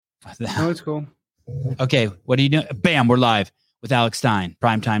No, it's cool. Okay, what are you doing? Bam, we're live with Alex Stein,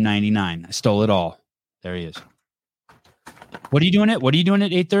 Primetime 99. I stole it all. There he is. What are you doing at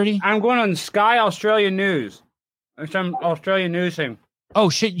 8:30? I'm going on Sky Australia News. There's some Australian news thing. Oh,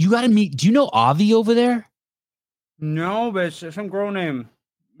 shit, you got to meet. Do you know Avi over there? No, but it's some girl name.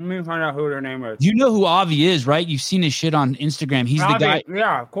 Let me find out who her name is. You know who Avi is, right? You've seen his shit on Instagram. He's Avi, the guy.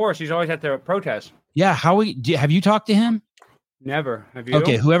 Yeah, of course. He's always at the protest. Yeah, have you talked to him? Never. Have you?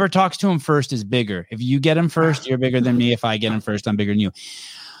 Okay, whoever talks to him first is bigger. If you get him first, you're bigger than me. If I get him first, I'm bigger than you.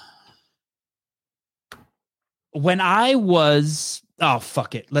 When I was... Oh,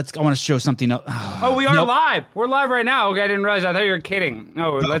 fuck it. I want to show something else. Oh, we are live. We're live right now. Okay, I didn't realize. I thought you were kidding.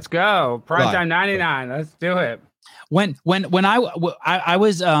 No, let's go. Primetime 99. Let's do it. When I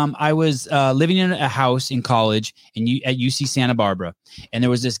was living in a house in college at UC Santa Barbara, and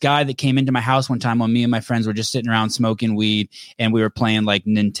there was this guy that came into my house one time when me and my friends were just sitting around smoking weed and we were playing like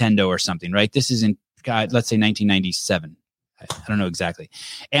Nintendo or something, right? This is in, let's say 1997. I don't know exactly.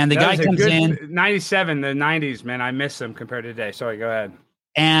 And the guy comes in 97, the 90s, man. I miss them compared to today. Sorry, go ahead.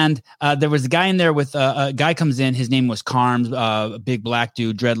 And there was a guy in there with a guy comes in. His name was Carms, a big black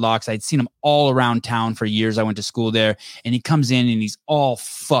dude, dreadlocks. I'd seen him all around town for years. I went to school there, and he comes in and he's all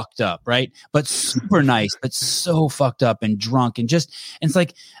fucked up, right? But super nice, but so fucked up and drunk and it's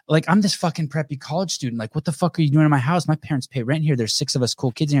like I'm this fucking preppy college student. Like, what the fuck are you doing in my house? My parents pay rent here. There's 6 of us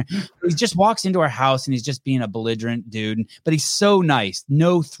cool kids in here. He just walks into our house and he's just being a belligerent dude, but he's so nice,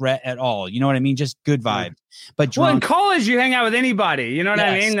 no threat at all. You know what I mean? Just good vibes. But drunk. Well, in college, you hang out with anybody. You know what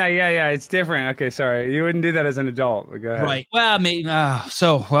I mean? Yeah, it's different. Okay, sorry. You wouldn't do that as an adult. Go ahead. Right. Well, maybe. You know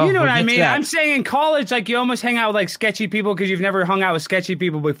what I mean? I'm saying in college, like, you almost hang out with, like, sketchy people because you've never hung out with sketchy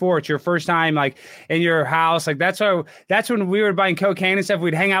people before. It's your first time, like, in your house. Like, that's when we were buying cocaine and stuff.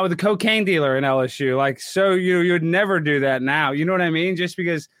 We'd hang out with a cocaine dealer in LSU. Like, so you would never do that now. You know what I mean? Just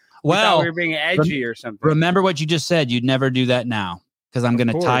because we were being edgy or something. Remember what you just said. You'd never do that now. Because I'm going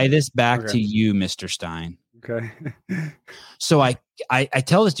to tie this back to you, Mr. Stein. Okay. So I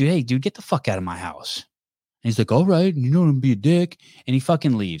tell this dude, hey, dude, get the fuck out of my house. And he's like, all right, you know, I'm be a dick. And he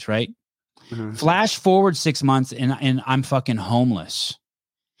fucking leaves, right? Mm-hmm. Flash forward 6 months and I'm fucking homeless.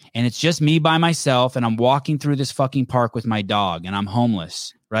 And it's just me by myself. And I'm walking through this fucking park with my dog and I'm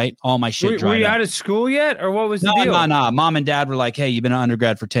homeless, right? All my shit dried Were you up. out of school yet? Or what was the deal? No. Mom and dad were like, hey, you've been an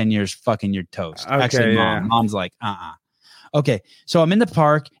undergrad for 10 years. Fucking you're toast. Okay, actually, mom's like, Okay, so I'm in the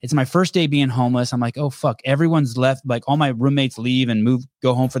park. It's my first day being homeless. I'm like, oh, fuck. Everyone's left. Like, all my roommates leave and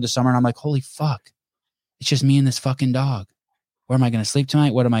go home for the summer. And I'm like, holy fuck. It's just me and this fucking dog. Where am I going to sleep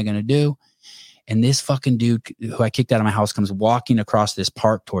tonight? What am I going to do? And this fucking dude who I kicked out of my house comes walking across this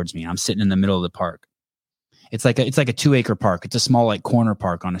park towards me. I'm sitting in the middle of the park. It's like a 2-acre park. It's a small, like, corner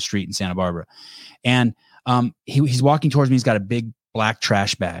park on a street in Santa Barbara. And he's walking towards me. He's got a big black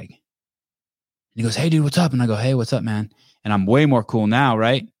trash bag. And he goes, hey, dude, what's up? And I go, hey, what's up, man? And I'm way more cool now,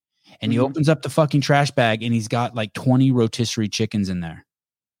 right? And he opens up the fucking trash bag and he's got like 20 rotisserie chickens in there.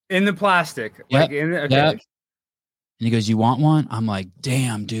 In the plastic. Yep. Like okay. Yep. And he goes, you want one? I'm like,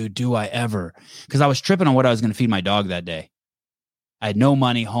 damn, dude, do I ever? Because I was tripping on what I was going to feed my dog that day. I had no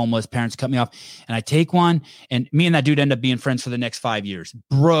money, homeless, parents cut me off. And I take one and me and that dude end up being friends for the next 5 years.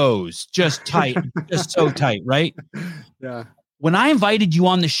 Bros, just tight, just so tight, right? Yeah. When I invited you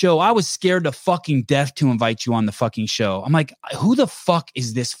on the show, I was scared to fucking death to invite you on the fucking show. I'm like, who the fuck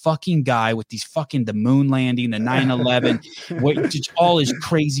is this fucking guy with these fucking the moon landing, the 9/11, all his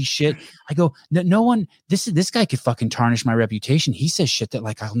crazy shit? I go, no one. This guy could fucking tarnish my reputation. He says shit that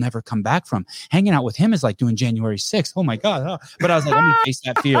like I'll never come back from. Hanging out with him is like doing January 6th. Oh my god! But I was like, I'm gonna face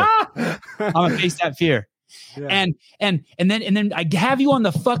that fear. I'm gonna face that fear. Yeah. And then I have you on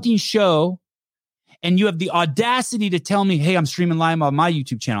the fucking show. And you have the audacity to tell me, hey, I'm streaming live on my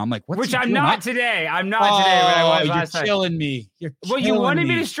YouTube channel. I'm like, what? Which I'm not today. I'm not today. When I was last you're killing me. Well, you wanted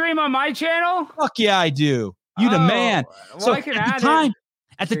me to stream on my channel? Fuck yeah, I do. You the man. Well, so I can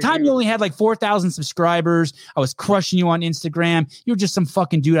at the time, you only had like 4,000 subscribers. I was crushing you on Instagram. You were just some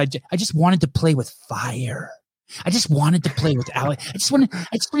fucking dude. I just wanted to play with fire. I just wanted to play with Alex. I just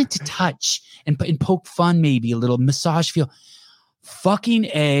wanted to touch and poke fun, maybe a little massage feel. Fucking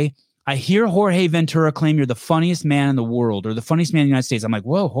A. I hear Jorge Ventura claim you're the funniest man in the world or the funniest man in the United States. I'm like,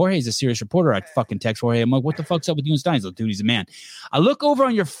 whoa, Jorge's a serious reporter. I fucking text Jorge. I'm like, what the fuck's up with you and Stein? He's like, dude, he's a man. I look over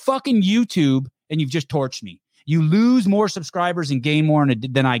on your fucking YouTube and you've just torched me. You lose more subscribers and gain more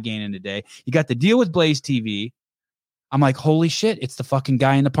than I gain in a day. You got the deal with Blaze TV. I'm like, holy shit, it's the fucking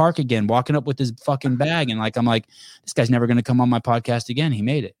guy in the park again, walking up with his fucking bag. And like, I'm like, this guy's never going to come on my podcast again. He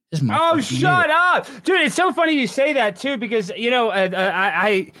made it. Oh, shut up, dude! It's so funny you say that too, because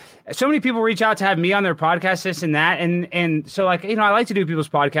I so many people reach out to have me on their podcast, this and that, and so like I like to do people's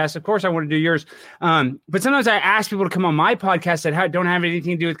podcasts. Of course, I want to do yours, but sometimes I ask people to come on my podcast that don't have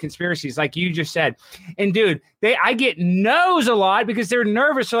anything to do with conspiracies, like you just said. And dude, I get no's a lot because they're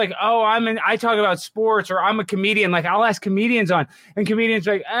nervous. They're like, oh, I talk about sports, or I'm a comedian. Like I'll ask comedians on, and comedians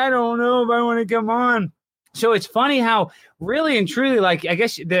are like, I don't know if I want to come on. So it's funny how really and truly, like, I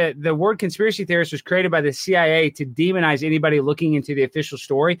guess the word conspiracy theorist was created by the CIA to demonize anybody looking into the official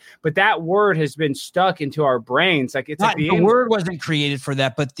story. But that word has been stuck into our brains. Like it's the word wasn't created for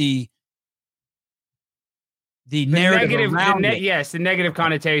that, but the narrative around it. Yes, the negative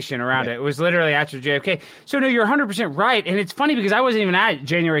connotation around it. It was literally after JFK. So no, you're 100% right. And it's funny because I wasn't even at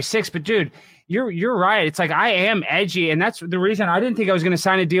January 6th, but dude, You're right. It's like I am edgy, and that's the reason I didn't think I was going to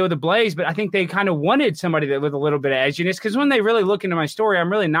sign a deal with the Blaze, but I think they kind of wanted somebody that with a little bit of edginess, because when they really look into my story, I'm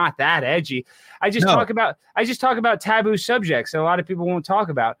really not that edgy. I just talk about taboo subjects that a lot of people won't talk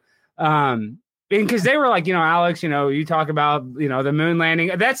about. Because they were like, Alex, you talk about the moon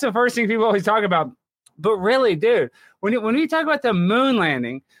landing. That's the first thing people always talk about. But really, dude, when we talk about the moon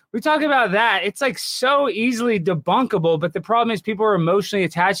landing, we talk about that. It's like so easily debunkable, but the problem is people are emotionally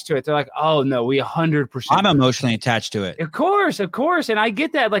attached to it. They're like, oh no, we 100%. I'm emotionally attached to it. Of course. And I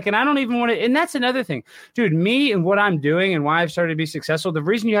get that. Like, and I don't even want to, and that's another thing, dude, me and what I'm doing and why I've started to be successful. The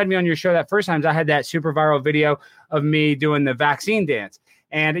reason you had me on your show that first time is I had that super viral video of me doing the vaccine dance.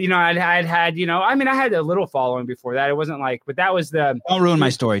 And, I'd had, I had a little following before that. It wasn't like, but that was the. Don't ruin my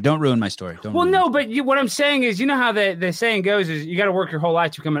story. Well, no, but what I'm saying is, how the saying goes is you got to work your whole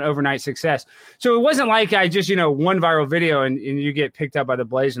life to become an overnight success. So it wasn't like I just, one viral video and you get picked up by the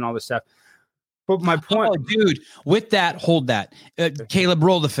Blaze and all this stuff. But my point. Oh, dude, with that, hold that. Caleb,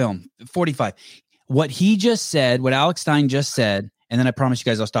 roll the film. 45. What he just said, what Alex Stein just said, and then I promise you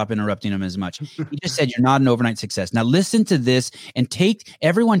guys I'll stop interrupting him as much. He just said you're not an overnight success. Now listen to this and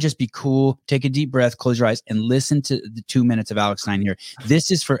everyone just be cool, take a deep breath, close your eyes, and listen to the 2 minutes of Alex Stein here. This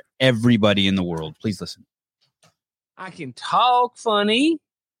is for everybody in the world. Please listen. I can talk funny,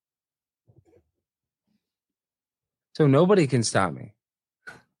 so nobody can stop me.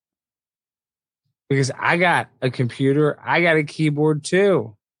 Because I got a computer, I got a keyboard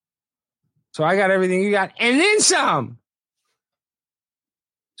too. So I got everything you got, and then some.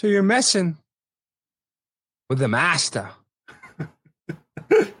 So you're messing with the master.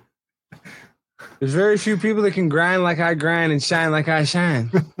 There's very few people that can grind like I grind and shine like I shine.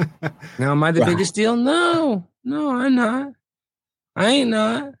 Now, am I the biggest deal? No, I'm not. I ain't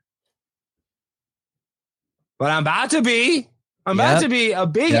not. But I'm about to be. I'm about to be a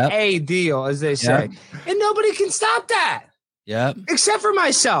big A deal, as they say. And nobody can stop that. Yep. Except for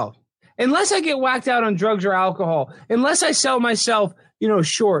myself. Unless I get whacked out on drugs or alcohol. Unless I sell myself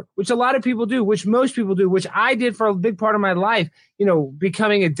short, which a lot of people do, which most people do, which I did for a big part of my life,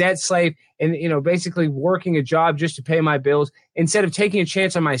 becoming a debt slave and, basically working a job just to pay my bills instead of taking a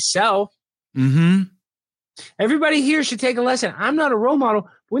chance on myself. Mm-hmm. Everybody here should take a lesson. I'm not a role model.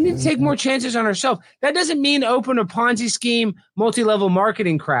 We need to take more chances on ourselves. That doesn't mean open a Ponzi scheme, multi-level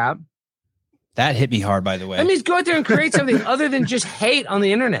marketing crap. That hit me hard, by the way. That means go out there and create something other than just hate on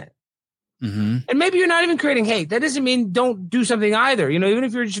the internet. Mm-hmm. And maybe you're not even creating hate. That doesn't mean don't do something either. Even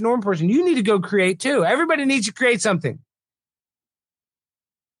if you're just a normal person, you need to go create too. Everybody needs to create something.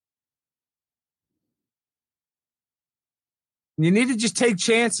 You need to just take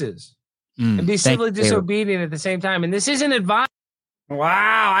chances and be civilly disobedient at the same time. And this isn't advice.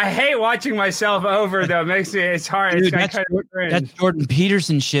 Wow. I hate watching myself over, though. It's hard. Dude, that's Jordan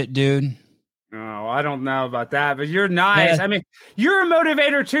Peterson shit, dude. Oh, I don't know about that, but you're nice. Yeah. I mean, you're a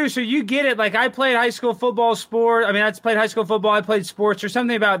motivator too, so you get it. Like I played high school football sport. I mean, I played high school football. I played sports. There's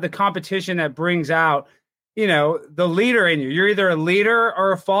something about the competition that brings out, the leader in you. You're either a leader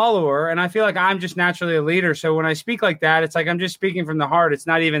or a follower, and I feel like I'm just naturally a leader. So when I speak like that, it's like I'm just speaking from the heart. It's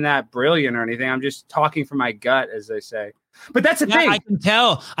not even that brilliant or anything. I'm just talking from my gut, as they say. But that's the thing.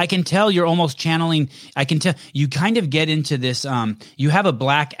 I can tell you're almost channeling. I can tell you kind of get into this. You have a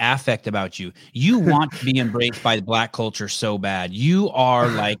black affect about you. You want to be embraced by the black culture so bad. You are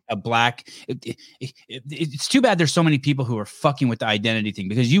like a black. It's too bad there's so many people who are fucking with the identity thing,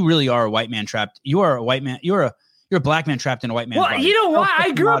 because you really are a white man trapped. You are a white man. You're You're a black man trapped in a white man's body. You know what?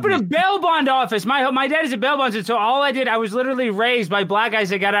 I grew up in a bail bond office. My dad is a bail bond, so all I did, I was literally raised by black guys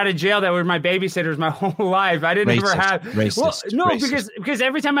that got out of jail that were my babysitters my whole life. I didn't ever have because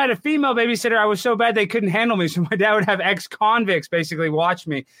every time I had a female babysitter, I was so bad they couldn't handle me. So my dad would have ex-convicts basically watch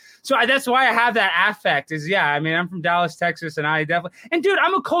me. So that's why I have that affect. I'm from Dallas, Texas, and dude,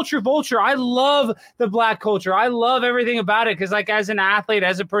 I'm a culture vulture. I love the black culture. I love everything about it because, like, as an athlete,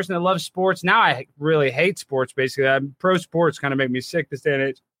 as a person that loves sports, now I really hate sports. Basically, pro sports kind of make me sick this day and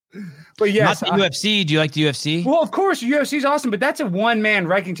age. But yes, not the UFC. Do you like the UFC? Well, of course, UFC is awesome, but that's a one-man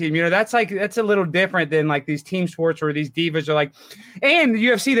wrecking team. That's a little different than like these team sports where these divas are like, and the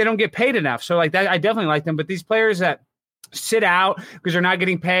UFC they don't get paid enough. So like that, I definitely like them. But these players that sit out because they're not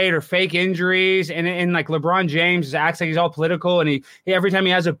getting paid or fake injuries, and like LeBron James acts like he's all political, and he every time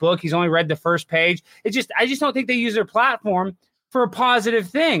he has a book, he's only read the first page. I just don't think they use their platform for a positive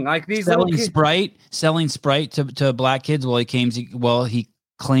thing. Like these selling Sprite to black kids he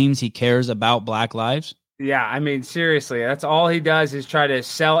claims he cares about black lives. Yeah, I mean, seriously, that's all he does is try to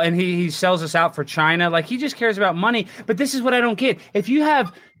sell, and he sells us out for China. Like, he just cares about money. But this is what I don't get. If you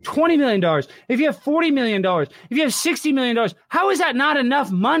have $20 million, if you have $40 million, if you have $60 million, how is that not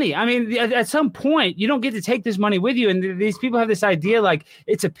enough money? I mean, at some point, you don't get to take this money with you. And these people have this idea like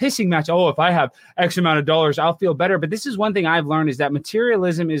it's a pissing match. Oh, if I have X amount of dollars, I'll feel better. But this is one thing I've learned is that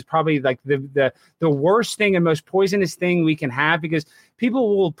materialism is probably like the worst thing and most poisonous thing we can have, because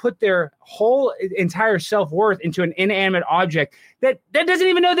people will put their whole entire self-worth into an inanimate object that doesn't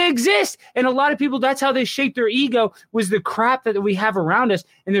even know they exist. And a lot of people, that's how they shape their ego, was the crap that we have around us.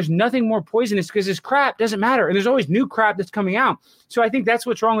 And there's nothing more poisonous because this crap doesn't matter. And there's always new crap that's coming out. So I think that's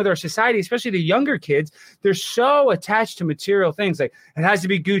what's wrong with our society, especially the younger kids. They're so attached to material things. Like, it has to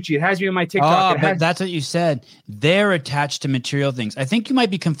be Gucci. It has to be on my TikTok. But that's what you said. They're attached to material things. I think you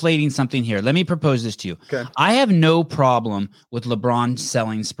might be conflating something here. Let me propose this to you. Okay. I have no problem with LeBron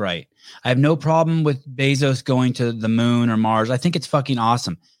selling Sprite. I have no problem with Bezos going to the moon or Mars. I think it's fucking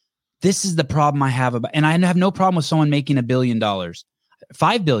awesome. This is the problem I have and I have no problem with someone making $1 billion,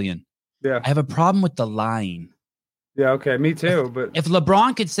 $5 billion. Yeah. I have a problem with the lying. Yeah. Okay. Me too. But if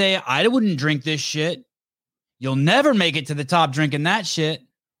LeBron could say, I wouldn't drink this shit, you'll never make it to the top drinking that shit.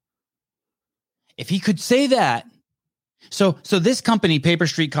 If he could say that. So this company, Paper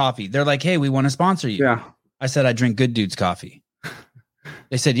Street Coffee, they're like, hey, we want to sponsor you. Yeah. I said, I drink Good Dude's coffee.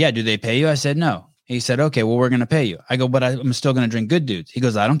 They said, yeah, do they pay you? I said, no. He said, okay, well, we're going to pay you. I go, but I'm still going to drink Good Dudes. He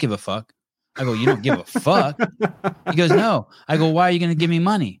goes, I don't give a fuck. I go, you don't give a fuck? He goes, no. I go, why are you going to give me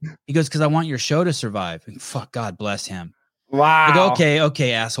money? He goes, because I want your show to survive. And fuck, God bless him. Wow. I go,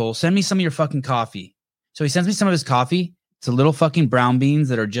 okay, asshole. Send me some of your fucking coffee. So he sends me some of his coffee. It's a little fucking brown beans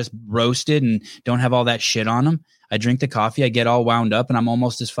that are just roasted and don't have all that shit on them. I drink the coffee. I get all wound up, and I'm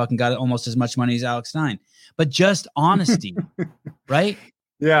almost as much money as Alex Stein. But just honesty, right?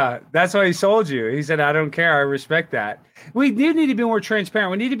 Yeah, that's why he sold you. He said, I don't care. I respect that. We do need to be more transparent.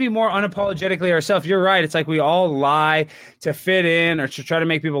 We need to be more unapologetically ourselves. You're right. It's like we all lie to fit in or to try to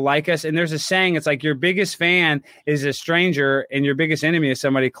make people like us. And there's a saying, it's like your biggest fan is a stranger and your biggest enemy is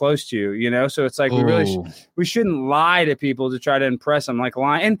somebody close to you, you know? So it's like we shouldn't lie to people to try to impress them, like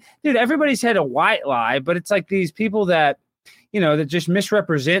lying. And dude, everybody's had a white lie, but it's like these people that, that just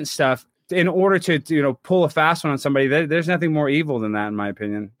misrepresent stuff in order to pull a fast one on somebody. There's nothing more evil than that, in my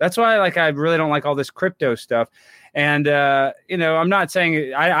opinion. That's why I really don't like all this crypto stuff. And I'm not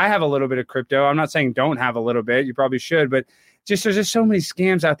saying I have a little bit of crypto. I'm not saying don't have a little bit. You probably should, but there's just so many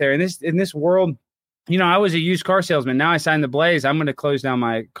scams out there in this world. I was a used car salesman. Now I signed the Blaze. I'm going to close down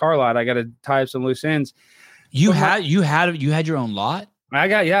my car lot. I got to tie up some loose ends. You had your own lot? I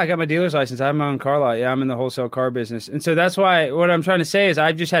got my dealer's license. I have my own car lot. Yeah, I'm in the wholesale car business. And so that's why what I'm trying to say is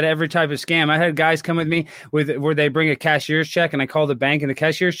I've just had every type of scam. I had guys come with me where they bring a cashier's check, and I call the bank, and the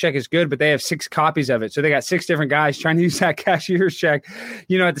cashier's check is good, but they have 6 copies of it. So they got 6 different guys trying to use that cashier's check,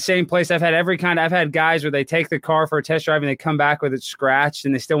 at the same place. I've had every kind. I've had guys where they take the car for a test drive and they come back with it scratched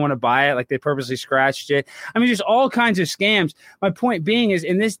and they still want to buy it. Like they purposely scratched it. I mean, just all kinds of scams. My point being is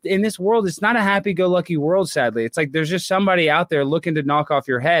in this world, it's not a happy-go-lucky world, sadly. It's like there's just somebody out there looking to knock off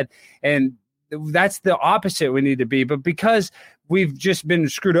your head. And that's the opposite we need to be. But because we've just been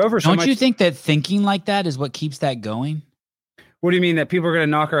screwed over so much. Don't you think that thinking like that is what keeps that going? What do you mean, that people are going to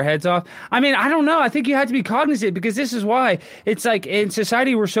knock our heads off? I mean, I don't know. I think you have to be cognizant, because this is why it's like in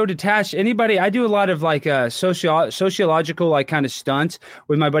society, we're so detached. I do a lot of like sociological, like kind of stunts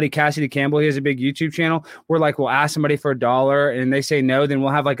with my buddy Cassidy Campbell. He has a big YouTube channel where like we'll ask somebody for $1 and they say no, then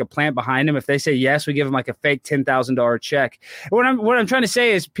we'll have like a plant behind them. If they say yes, we give them like a fake $10,000 check. What I'm trying to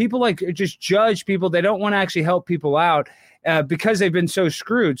say is people like just judge people. They don't want to actually help people out. because they've been so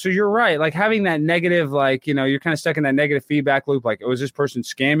screwed. So you're right. Like having that negative, like, you're kind of stuck in that negative feedback loop. Like, oh, is this person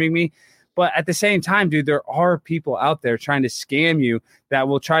scamming me? But at the same time, dude, there are people out there trying to scam you that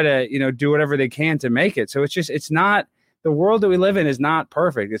will try to, do whatever they can to make it. So it's not, the world that we live in is not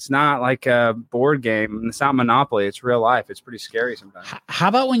perfect. It's not like a board game. It's not Monopoly. It's real life. It's pretty scary sometimes. How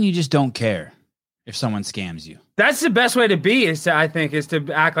about when you just don't care if someone scams you? That's the best way to be, is to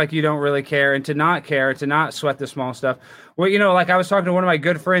act like you don't really care, and to not care, to not sweat the small stuff. Well, like I was talking to one of my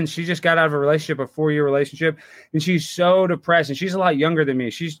good friends. She just got out of a 4-year relationship, and she's so depressed, and she's a lot younger than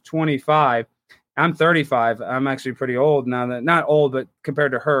me. She's 25. I'm 35. I'm actually pretty old now. Not old, but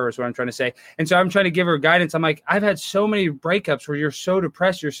compared to her is what I'm trying to say. And so I'm trying to give her guidance. I'm like, I've had so many breakups where you're so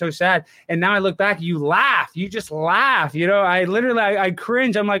depressed, you're so sad. And now I look back, you laugh. You just laugh. I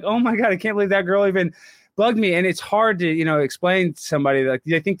cringe. I'm like, oh my God, I can't believe that girl even bugged me. And it's hard to, explain to somebody, like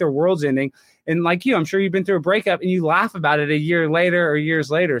they think their world's ending. And like I'm sure you've been through a breakup and you laugh about it a year later or years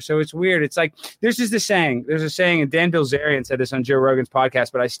later. So it's weird. It's like, there's a saying, and Dan Bilzerian said this on Joe Rogan's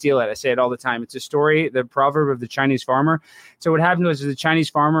podcast, but I steal it. I say it all the time. It's a story, the proverb of the Chinese farmer. So what happened was the Chinese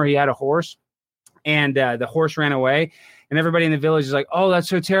farmer, he had a horse, and the horse ran away. And everybody in the village is like, oh, that's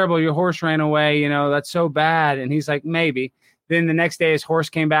so terrible. Your horse ran away. That's so bad. And he's like, maybe. Then the next day, his horse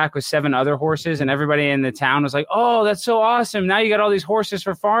came back with 7 other horses, and everybody in the town was like, oh, that's so awesome. Now you got all these horses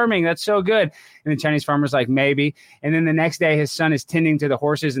for farming. That's so good. And the Chinese farmer's like, maybe. And then the next day, his son is tending to the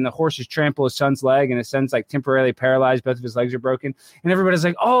horses, and the horses trample his son's leg, and his son's like temporarily paralyzed. Both of his legs are broken. And everybody's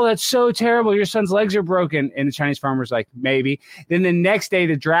like, oh, that's so terrible. Your son's legs are broken. And the Chinese farmer's like, maybe. Then the next day,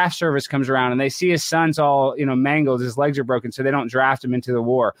 the draft service comes around, and they see his son's all, mangled. His legs are broken, so they don't draft him into the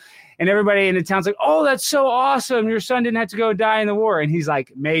war. And everybody in the town's like, oh, that's so awesome. Your son didn't have to go die in the war. And he's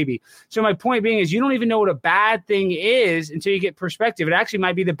like, maybe. So my point being is, you don't even know what a bad thing is until you get perspective. It actually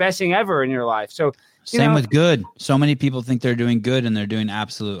might be the best thing ever in your life. So same with good. So many people think they're doing good and they're doing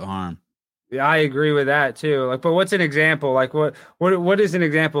absolute harm. Yeah, I agree with that too. Like, but what's an example? Like what is an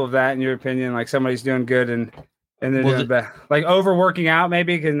example of that in your opinion? Like somebody's doing good and they're doing bad. Like overworking out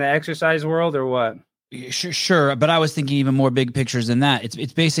maybe in the exercise world, or what? Sure, but I was thinking even more big pictures than that.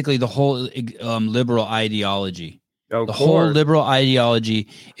 It's basically the whole liberal ideology. The whole liberal ideology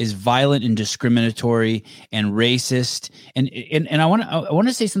is violent and discriminatory and racist. And I want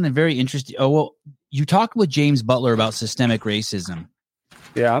to say something very interesting. Oh well, you talked with James Butler about systemic racism.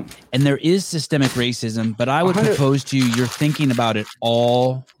 Yeah, and there is systemic racism, but I would propose to you, you're thinking about it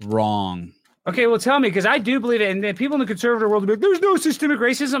all wrong. Okay, well, tell me, because I do believe it. And then people in the conservative world will be like, there's no systemic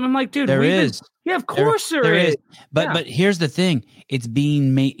racism. I'm like, dude, there is. Yeah, of course there is. But here's the thing. It's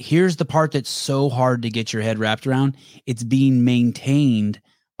being made. Here's the part that's so hard to get your head wrapped around. It's being maintained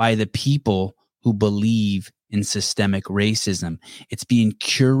by the people who believe in systemic racism. It's being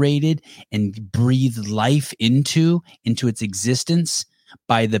curated and breathed life into its existence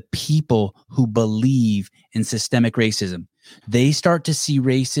by the people who believe in systemic racism. They start to see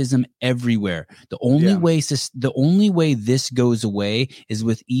racism everywhere. The only way this goes away is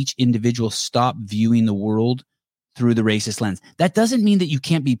with each individual stop viewing the world through the racist lens. That doesn't mean that you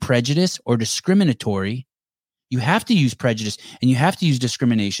can't be prejudiced or discriminatory. You have to use prejudice and you have to use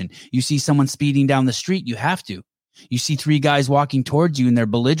discrimination. You see someone speeding down the street, you have to. You see 3 guys walking towards you and they're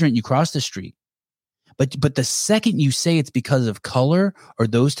belligerent, you cross the street. But the second you say it's because of color or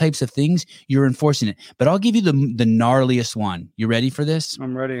those types of things, you're enforcing it. But I'll give you the gnarliest one. You ready for this?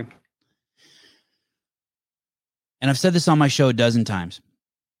 I'm ready. And I've said this on my show a dozen times.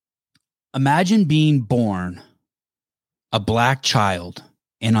 Imagine being born a black child,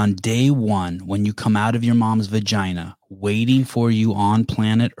 and on day 1, when you come out of your mom's vagina, waiting for you on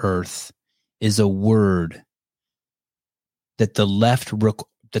planet Earth is a word that the left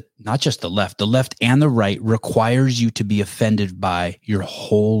not just the left and the right requires you to be offended by your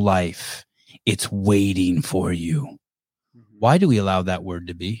whole life. It's waiting for you. Why do we allow that word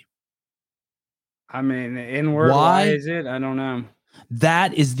to be? I mean, N-word, why is it? I don't know.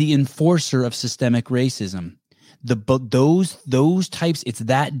 That is the enforcer of systemic racism. Those types, it's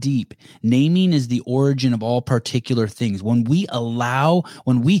that deep. Naming is the origin of all particular things. When white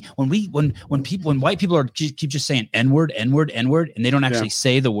people are keep just saying N-word, N-word, N-word, and they don't actually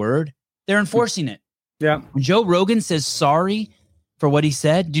say the word, they're enforcing it. Yeah. When Joe Rogan says sorry for what he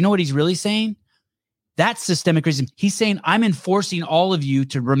said, do you know what he's really saying? That's systemic racism. He's saying, I'm enforcing all of you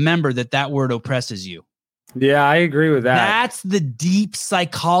to remember that word oppresses you. Yeah, I agree with that. That's the deep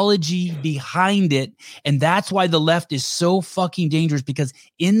psychology behind it. And that's why the left is so fucking dangerous, because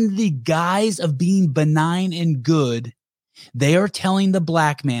in the guise of being benign and good, they are telling the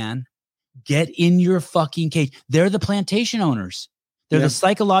black man, get in your fucking cage. They're the plantation owners. They're the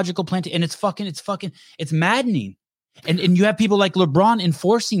psychological plantation. And it's maddening. And you have people like LeBron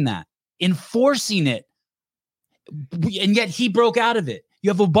enforcing it. And yet he broke out of it. You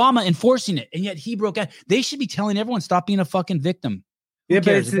have Obama enforcing it, and yet he broke out. They should be telling everyone, stop being a fucking victim. Who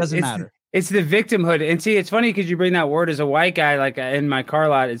cares? It doesn't matter. It's the victimhood. And see, it's funny because you bring that word as a white guy, like in my car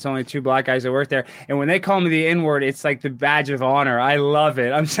lot, it's only 2 black guys that work there. And when they call me the N-word, it's like the badge of honor. I love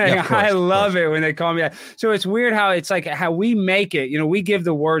it. I'm saying I love it when they call me that. So it's weird how it's like how we make it, we give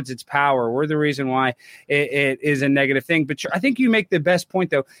the words its power. We're the reason why it is a negative thing. But I think you make the best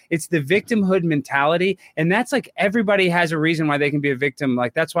point, though. It's the victimhood mentality. And that's like everybody has a reason why they can be a victim.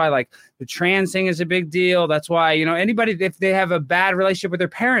 Like that's why like the trans thing is a big deal. That's why, anybody, if they have a bad relationship with their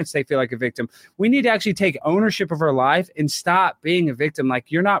parents, they feel like a victim. We need to actually take ownership of our life and stop being a victim. Like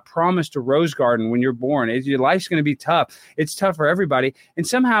you're not promised a rose garden when you're born. Your life's going to be tough. It's tough for everybody. And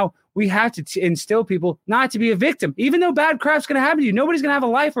somehow we have to instill people not to be a victim, even though bad crap's going to happen to you. Nobody's going to have a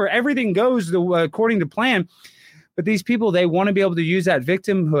life where everything goes according to plan. But these people, they want to be able to use that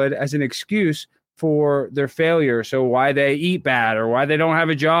victimhood as an excuse for their failure. So why they eat bad or why they don't have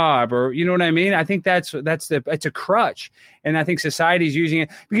a job or, you know what I mean? I think it's a crutch. And I think society's using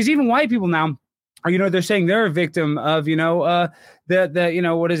it because even white people now are, they're saying they're a victim of,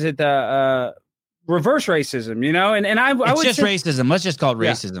 what is it? The reverse racism, and I would just say racism. Let's just call it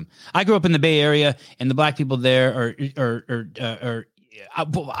racism. Yeah. I grew up in the Bay Area and the black people there are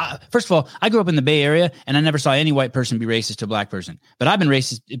first of all, I grew up in the Bay Area and I never saw any white person be racist to a black person. But I've been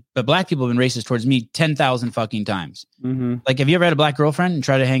racist. But black people have been racist towards me 10,000 fucking times. Mm-hmm. Like, have you ever had a black girlfriend and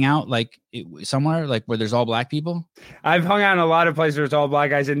try to hang out like somewhere like where there's all black people? I've hung out in a lot of places where it's all black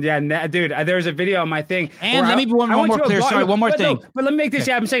guys. And yeah, dude, there's a video on my thing. And let me be one more clear. Sorry, one more thing. But let me make this.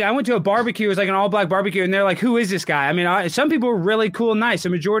 Okay. Yeah, I'm saying I went to a barbecue. It was like an all black barbecue. And they're like, who is this guy? I mean, some people were really cool and nice. The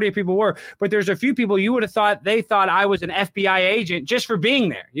majority of people were. But there's a few people you would have thought they thought I was an FBI agent just for being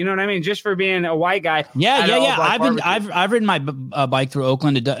there. You know what I mean? Just for being a white guy. Yeah. I've ridden my bike through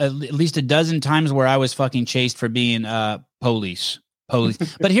Oakland at least a dozen times where I was fucking chased for being police.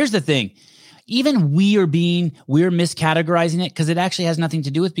 But here's the thing. Even we're miscategorizing it because it actually has nothing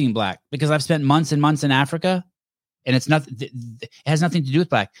to do with being black. Because I've spent months and months in Africa, and it has nothing to do with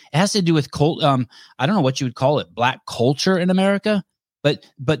black. It has to do with I don't know what you would call it, black culture in America. But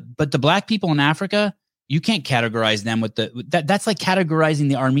the black people in Africa, you can't categorize them with that's like categorizing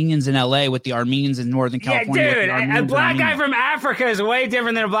the Armenians in LA with the Armenians in Northern California. Yeah, dude, a black guy from Africa is way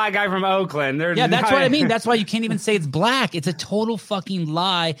different than a black guy from Oakland. That's what I mean. That's why you can't even say it's black. It's a total fucking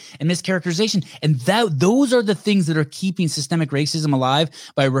lie and mischaracterization. And those are the things that are keeping systemic racism alive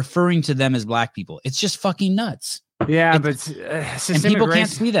by referring to them as black people. It's just fucking nuts. Yeah, and people can't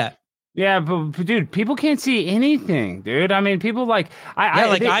see that. Yeah, but dude, people can't see anything, dude. I mean, people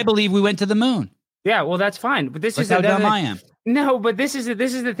I believe we went to the moon. Yeah, well, that's fine, but this is how dumb I am. No, but this is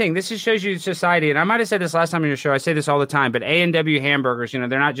the thing. This just shows you society, and I might have said this last time on your show. I say this all the time, but A&W hamburgers, they're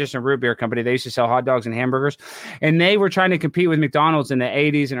not just a root beer company. They used to sell hot dogs and hamburgers, and they were trying to compete with McDonald's in the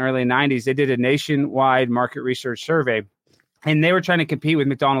 80s and early 90s. They did a nationwide market research survey, and they were trying to compete with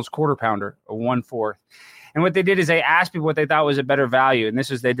McDonald's Quarter Pounder, a 1/4. And what they did is they asked people what they thought was a better value, and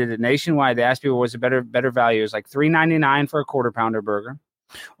they did it nationwide. They asked people what was a better value. It was like $3.99 for a Quarter Pounder burger.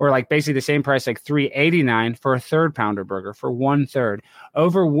 Or like basically the same price, like $3.89 for a third pounder burger for 1/3.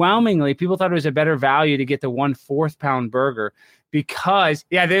 Overwhelmingly, people thought it was a better value to get the 1/4 pound burger because,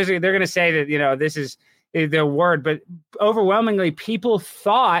 they're going to say that, this is their word, but overwhelmingly people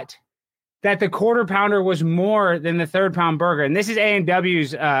thought that the quarter pounder was more than the third pound burger. And this is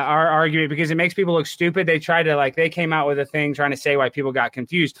A&W's our argument because it makes people look stupid. They tried to they came out with a thing trying to say why people got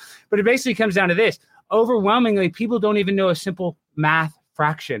confused. But it basically comes down to this. Overwhelmingly, people don't even know a simple math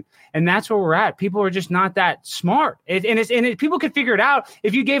fraction. And that's where we're at. People are just not that smart. People could figure it out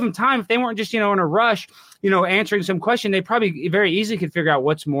if you gave them time. If they weren't just, in a rush, answering some question, they probably very easily could figure out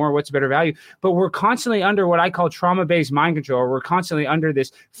what's more, what's a better value. But we're constantly under what I call trauma-based mind control. We're constantly under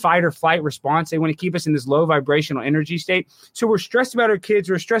this fight or flight response. They want to keep us in this low vibrational energy state. So we're stressed about our kids.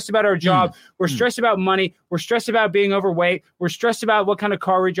 We're stressed about our job. We're stressed about money. We're stressed about being overweight. We're stressed about what kind of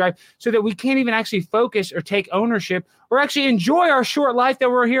car we drive so that we can't even actually focus or take ownership or actually enjoy our short life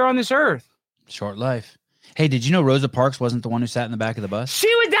that we're here on this earth. Short life. Hey, did you know Rosa Parks wasn't the one who sat in the back of the bus? She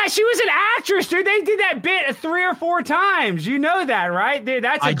was an actress, dude. They did that bit 3 or 4 times. You know that, right? Dude,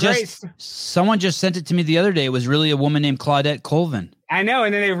 that's someone just sent it to me the other day. It was really a woman named Claudette Colvin. I know,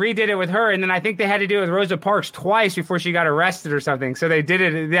 and then they redid it with her, and then I think they had to do it with Rosa Parks twice before she got arrested or something. So they did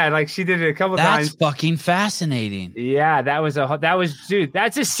it, yeah, like she did it a couple times. That's fucking fascinating. Yeah, dude.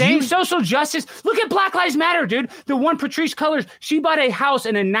 That's the same social justice. Look at Black Lives Matter, dude. The one Patrice Cullors, she bought a house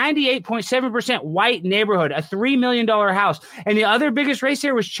in a 98.7% white neighborhood, a $3 million house, and the other biggest race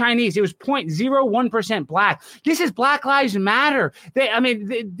there was Chinese. It was 0.01% black. This is Black Lives Matter.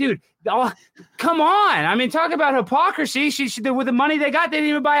 Dude. Oh, come on. I mean, talk about hypocrisy. With the money they got, they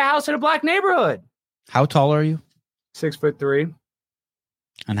didn't even buy a house in a black neighborhood. How tall are you? 6'3".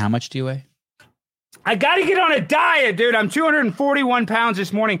 And how much do you weigh? I got to get on a diet, dude. I'm 241 pounds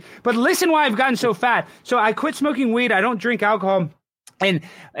this morning. But listen why I've gotten so fat. So I quit smoking weed. I don't drink alcohol. And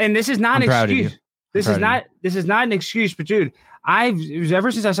this is not an excuse. This is not an excuse, but dude,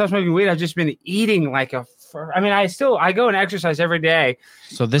 ever since I stopped smoking weed, I've just been eating like a I go and exercise every day.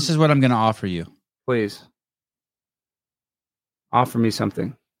 So this is what I'm going to offer you. Please. Offer me something.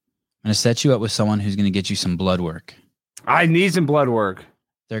 I'm going to set you up with someone who's going to get you some blood work. I need some blood work.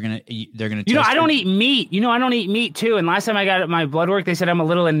 They're going to I don't eat meat. I don't eat meat too. And last time I got my blood work, they said I'm a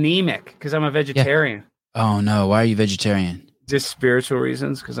little anemic because I'm a vegetarian. Yeah. Oh no. Why are you vegetarian? Just spiritual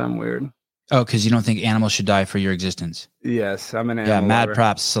reasons. Because I'm weird. Oh, because you don't think animals should die for your existence? Yes, I'm an animal. Yeah, mad lover.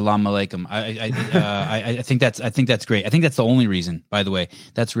 props. Salam alaikum. I think that's great. I think that's the only reason. By the way,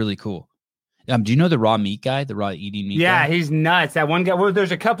 that's really cool. Do you know the raw meat guy, the raw eating meat guy? Yeah, he's nuts. That one guy. Well,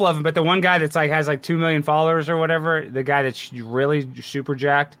 there's a couple of them, but the one guy that's has 2 million followers or whatever. The guy that's really super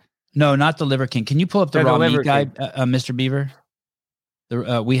jacked. No, not the Liver King. Can you pull up the raw meat guy, Mr. Beaver?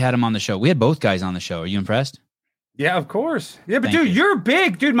 We had him on the show. We had both guys on the show. Are you impressed? Yeah, of course. Yeah, but dude, you're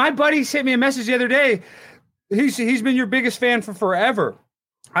big. Dude, my buddy sent me a message the other day. He's been your biggest fan for forever.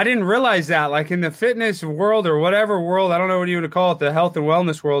 I didn't realize that. Like in the fitness world or whatever world, I don't know what you would call it, the health and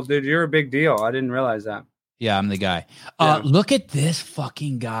wellness world, dude, you're a big deal. I didn't realize that. Yeah, I'm the guy. Look at this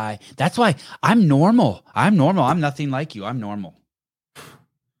fucking guy. That's why I'm normal. I'm nothing like you. I'm normal.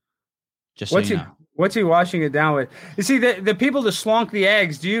 Just so you know. What's he washing it down with? You see, the people to slonk the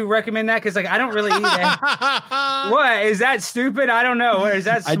eggs, do you recommend that? Because I don't really eat eggs. What? Is that stupid? I don't know. Is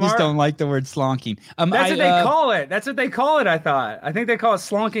that smart? I just don't like the word slonking. That's what they call it. That's what they call it, I thought. I think they call it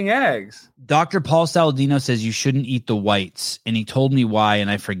slonking eggs. Dr. Paul Saladino says you shouldn't eat the whites, and he told me why, and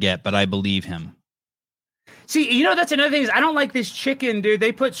I forget, but I believe him. See, that's another thing is I don't like this chicken, dude.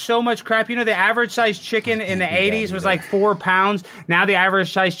 They put so much crap. The average size chicken in the 80s was like 4 pounds. Now the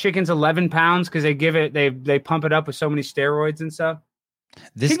average size chicken's 11 pounds because they pump it up with so many steroids and stuff.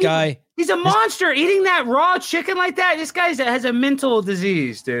 He's a monster eating that raw chicken like that. This guy has a mental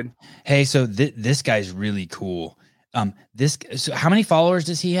disease, dude. Hey, so this guy's really cool. So how many followers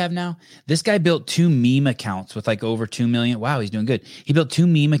does he have now? This guy built 2 meme accounts with like over 2 million. Wow, he's doing good. He built 2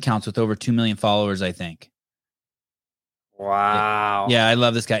 meme accounts with over 2 million followers, I think. Wow. Yeah, I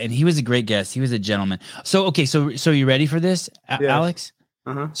love this guy. And he was a great guest. He was a gentleman. So, okay. So you ready for this, Alex?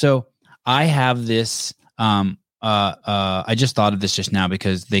 Uh-huh. So I have this, I just thought of this just now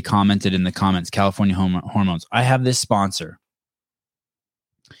because they commented in the comments, California Hormones. I have this sponsor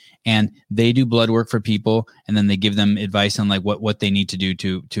and they do blood work for people. And then they give them advice on like what they need to do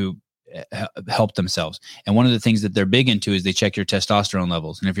to help themselves. And one of the things that they're big into is they check your testosterone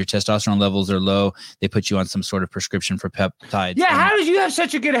levels. And if your testosterone levels are low, they put you on some sort of prescription for peptides. Yeah. How did you have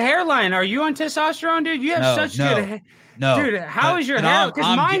such a good hairline? Are you on testosterone, dude? You have such good hair. No. Dude, how is your hair?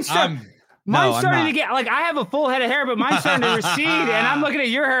 Because mine's starting to get like I have a full head of hair, but mine's starting to recede. And I'm looking at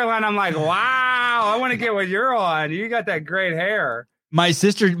your hairline. I'm like, wow, I want to get what you're on. You got that great hair. My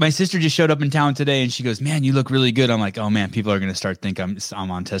sister just showed up in town today and she goes, man, you look really good. I'm like, oh man, people are going to start think I'm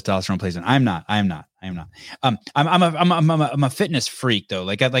on testosterone replacement. I'm not. I'm a fitness freak though.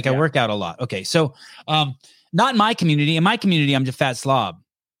 Like I work out a lot. Okay. So, not in my community. In my community, I'm just fat slob.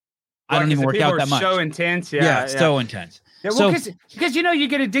 I don't even work out that much. So intense. Yeah. So intense. Yeah, well, because you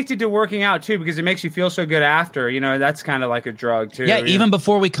get addicted to working out too, because it makes you feel so good after. That's kind of like a drug too. Yeah. Even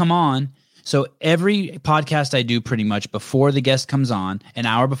before we come on. So every podcast I do pretty much before the guest comes on, an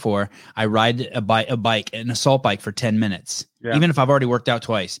hour before, I ride a bike, an assault bike for 10 minutes. Yeah. Even if I've already worked out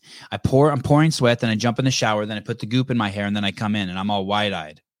twice. I'm pouring sweat, then I jump in the shower, then I put the goop in my hair, and then I come in and I'm all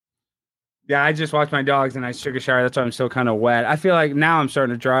wide-eyed. Yeah, I just walked my dogs and I took a shower. That's why I'm still kind of wet. I feel like now I'm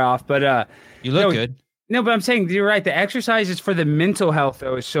starting to dry off, but you look good. No, but I'm saying you're right. The exercise is for the mental health,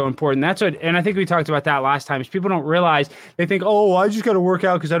 though, is so important. And I think we talked about that last time. Is people don't realize, they think, oh, I just got to work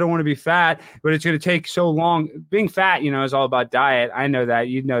out because I don't want to be fat, but it's going to take so long. Being fat, is all about diet. I know that.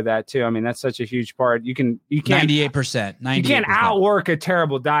 You know that too. I mean, that's such a huge part. You can't 98%. You can't outwork a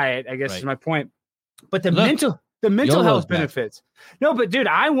terrible diet, I guess is my point. But the mental The mental YOLO's health back. benefits. No, but dude,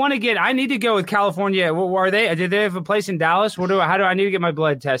 I need to go with California. What are they? Did they have a place in Dallas? How do I need to get my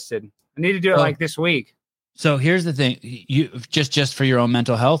blood tested? I need to do it like this week. So here's the thing: you just for your own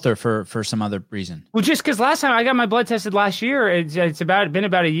mental health, or for some other reason? Well, just because last time I got my blood tested last year, it's been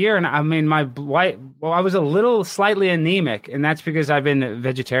about a year, and I mean I was a little slightly anemic, and that's because I've been a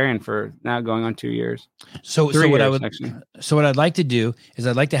vegetarian for now going on 2 years. So what I'd like to do is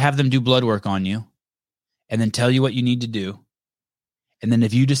I'd like to have them do blood work on you, and then tell you what you need to do, and then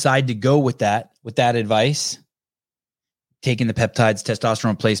if you decide to go with that advice, taking the peptides, testosterone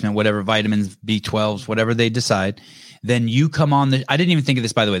replacement, whatever, vitamins, B12s, whatever they decide, then you come on I didn't even think of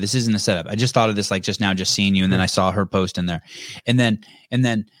this, by the way. This isn't a setup. I just thought of this like just now, just seeing you. And then I saw her post in there. And then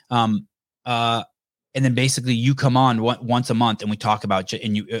basically you come on once a month and we talk about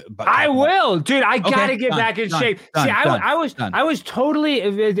I will, dude. I gotta get back in shape. I was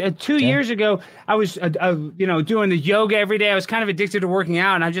totally 2 years ago. I was, doing the yoga every day. I was kind of addicted to working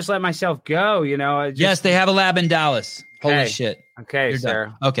out, and I just let myself go. Yes, they have a lab in Dallas. Holy shit. Okay, you're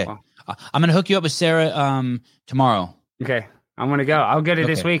Sarah. Done. Okay, well, I'm gonna hook you up with Sarah tomorrow. Okay, I'm gonna go. I'll get it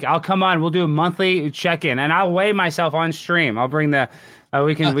this week. I'll come on. We'll do a monthly check-in, and I'll weigh myself on stream. I'll bring the.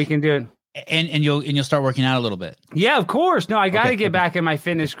 We can do it. And you'll start working out a little bit. Yeah, of course. No, I got to get back in my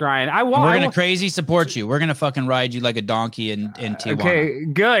fitness grind. We're gonna crazy support you. We're gonna fucking ride you like a donkey in Tijuana. Okay,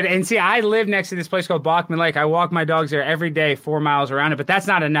 good. And see, I live next to this place called Bachman Lake. I walk my dogs there every day, 4 miles around it. But that's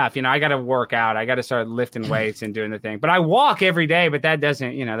not enough. I got to work out. I got to start lifting weights and doing the thing. But I walk every day. But that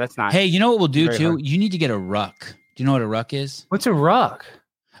doesn't. That's not. Hey, you know what we'll do too? Hard. You need to get a ruck. Do you know what a ruck is? What's a ruck?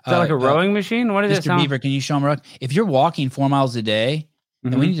 Is that like a rowing machine? What is it? Mr. Beaver, can you show him a ruck? If you're walking 4 miles a day.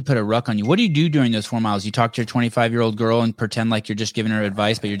 And we need to put a ruck on you. What do you do during those 4 miles? You talk to your 25-year-old girl and pretend like you're just giving her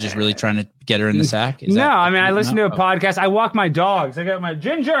advice, but you're just really trying to get her in the sack? I listen to a podcast. I walk my dogs. I got my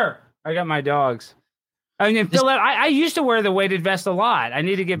Ginger. I got my dogs. I mean, I used to wear the weighted vest a lot. I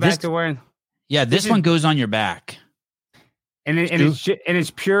need to get back to wearing. Yeah, this one goes on your back. And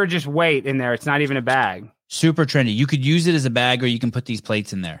it's pure just weight in there. It's not even a bag. Super trendy. You could use it as a bag, or you can put these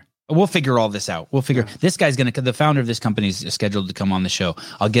plates in there. We'll figure all this out. This guy's the founder of this company is scheduled to come on the show.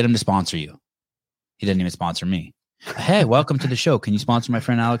 I'll get him to sponsor you. He doesn't even sponsor me. Hey, welcome to the show. Can you sponsor my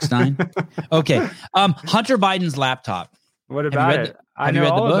friend Alex Stein? Okay. Hunter Biden's laptop. What about it? I know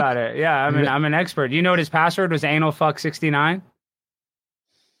all about it. Yeah. I'm an expert. You know what his password was? Analfuck69.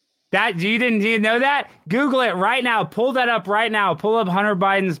 You didn't know that? Google it right now. Pull that up right now. Pull up Hunter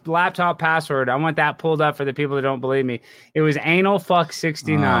Biden's laptop password. I want that pulled up for the people that don't believe me. It was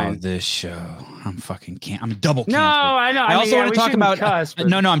analfuck69. Oh, this show. I'm double canceled. No, I know. I also want to talk about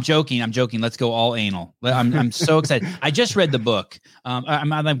No, I'm joking. Let's go all anal. I'm so excited. I just read the book. I'm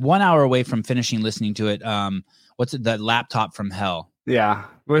like 1 hour away from finishing listening to it. What's it? The Laptop from Hell. Yeah.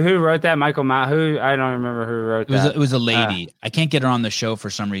 Well, who wrote that? Michael Ma. Who? I don't remember who wrote that. It was a lady. I can't get her on the show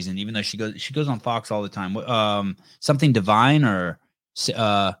for some reason, even though she goes on Fox all the time. Something divine or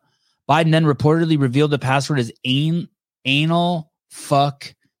Biden then reportedly revealed the password as anal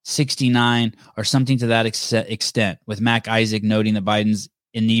fuck 69 or something to that extent, with Mac Isaac noting that Biden's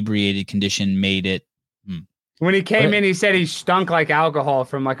inebriated condition made it. When he came in, he said he stunk like alcohol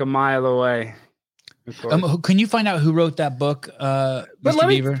from like a mile away. Can you find out who wrote that book, Mr.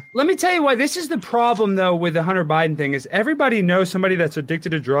 Beaver? Let me tell you why. This is the problem, though, with the Hunter Biden thing is everybody knows somebody that's addicted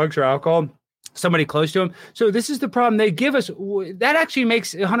to drugs or alcohol, somebody close to him. So this is the problem they give us. That actually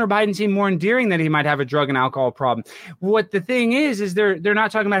makes Hunter Biden seem more endearing that he might have a drug and alcohol problem. What the thing is they're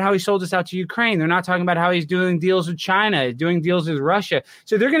not talking about how he sold us out to Ukraine. They're not talking about how he's doing deals with China, doing deals with Russia.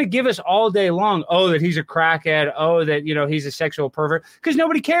 So they're going to give us all day long, that he's a crackhead, that, he's a sexual pervert, because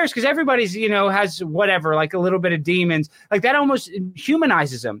nobody cares, because everybody's, has whatever, like a little bit of demons. Like that almost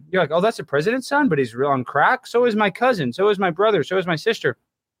humanizes him. You're like, that's the president's son, but he's real on crack. So is my cousin. So is my brother. So is my sister.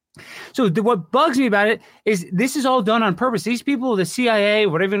 So what bugs me about it is this is all done on purpose. These people, the CIA,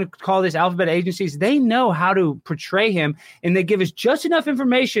 whatever you call this, alphabet agencies, they know how to portray him, and they give us just enough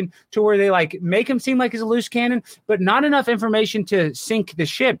information to where they make him seem like he's a loose cannon, but not enough information to sink the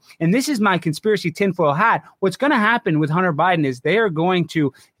ship. And this is my conspiracy tinfoil hat. What's going to happen with Hunter Biden is they are going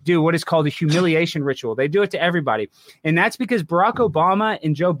to do what is called a humiliation ritual. They do it to everybody. And that's because Barack Obama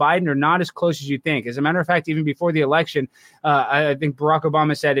and Joe Biden are not as close as you think. As a matter of fact, even before the election, I think Barack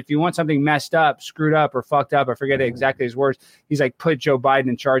Obama said, if you want something messed up, screwed up, or fucked up, I forget exactly his words, he's like, put Joe Biden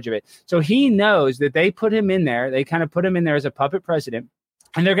in charge of it. So he knows that they put him in there. They kind of put him in there as a puppet president.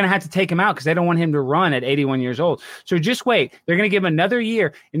 And they're going to have to take him out because they don't want him to run at 81 years old. So just wait. They're going to give him another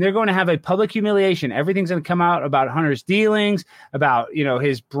year, and they're going to have a public humiliation. Everything's going to come out about Hunter's dealings, about,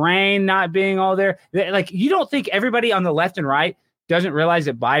 his brain not being all there. You don't think everybody on the left and right doesn't realize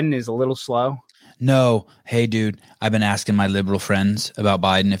that Biden is a little slow? No, hey, dude, I've been asking my liberal friends about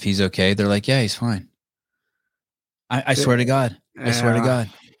Biden if he's okay. They're like, yeah, he's fine. I swear to God. I swear to God.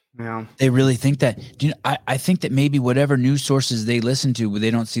 Yeah. They really think that. Do you know, I think that maybe whatever news sources they listen to,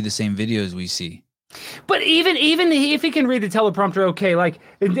 they don't see the same videos we see. But even if he can read the teleprompter, okay, like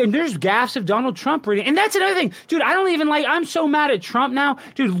and there's gaffes of Donald Trump reading, and that's another thing, dude. I don't even like. I'm so mad at Trump now,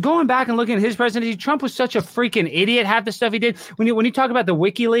 dude. Going back and looking at his presidency, Trump was such a freaking idiot. Half the stuff he did. When you talk about the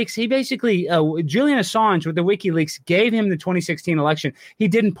WikiLeaks, he basically Julian Assange with the WikiLeaks gave him the 2016 election. He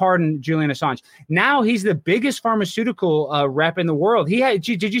didn't pardon Julian Assange. Now he's the biggest pharmaceutical rep in the world.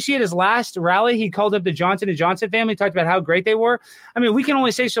 Did you see at his last rally? He called up the Johnson & Johnson family, talked about how great they were. I mean, we can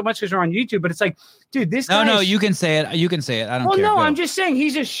only say so much because we're on YouTube, but it's like, dude, this guy. No, you can say it. You can say it. I don't care. Well, no, Go. I'm just saying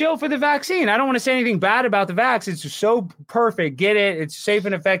he's a shill for the vaccine. I don't want to say anything bad about the vax. It's so perfect. Get it. It's safe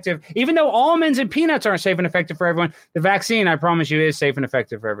and effective. Even though almonds and peanuts aren't safe and effective for everyone, the vaccine, I promise you, is safe and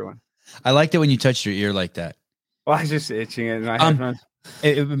effective for everyone. I liked it when you touched your ear like that. Well, I was just itching it in my headphones.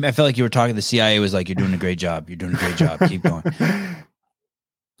 I felt like you were talking. The CIA was like, "You're doing a great job. You're doing a great job. Keep going."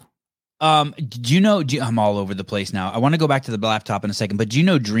 Do you know? I'm all over the place now. I want to go back to the laptop in a second, but do you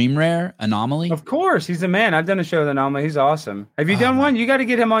know Dream Rare Anomaly? Of course, he's the man. I've done a show with Anomaly. He's awesome. Have you done one? You got to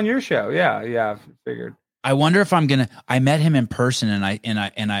get him on your show. Yeah, I figured. I wonder if I'm gonna. I met him in person, and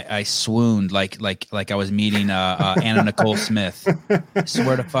I swooned like I was meeting Anna Nicole Smith. I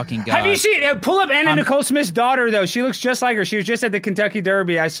swear to fucking God. Have you seen? Pull up Anna Nicole Smith's daughter though. She looks just like her. She was just at the Kentucky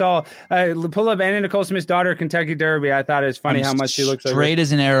Derby. I saw. Pull up Anna Nicole Smith's daughter at Kentucky Derby. I thought it was funny how much she looks like her. Straight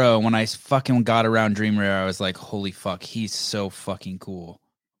as an arrow. When I fucking got around Dream Rare, I was like, holy fuck, he's so fucking cool.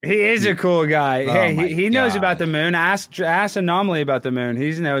 He is a cool guy. Oh hey, he knows about the moon. Ask Anomaly about the moon. He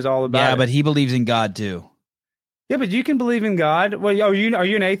knows all about it. Yeah, but he believes in God too. Yeah, but you can believe in God. Well, are you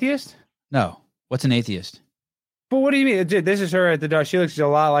an atheist? No. What's an atheist? But what do you mean? Dude, this is her at the door. She looks a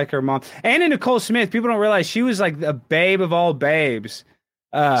lot like her mom. Anna Nicole Smith, people don't realize she was like a babe of all babes.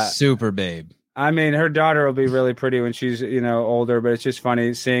 Super babe. I mean, her daughter will be really pretty when she's, older, but it's just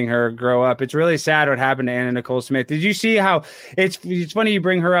funny seeing her grow up. It's really sad what happened to Anna Nicole Smith. Did you see how it's funny you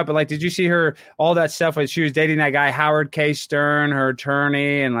bring her up, but like, did you see her, all that stuff when she was dating that guy, Howard K. Stern, her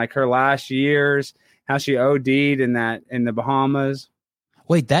attorney, and like her last years? How she OD'd in the Bahamas.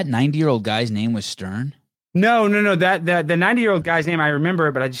 Wait, that 90-year-old guy's name was Stern? No. That the 90-year-old guy's name, I remember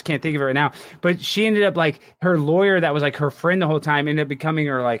it, but I just can't think of it right now. But she ended up like her lawyer that was like her friend the whole time ended up becoming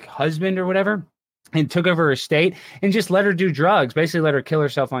her like husband or whatever, and took over her estate and just let her do drugs, basically let her kill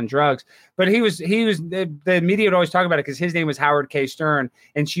herself on drugs. But the media would always talk about it because his name was Howard K. Stern,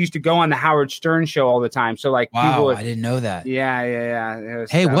 and she used to go on the Howard Stern show all the time. So like, wow, I didn't know that. Yeah.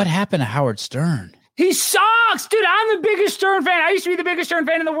 Hey, what happened to Howard Stern? He sucks, dude. I'm the biggest Stern fan. I used to be the biggest Stern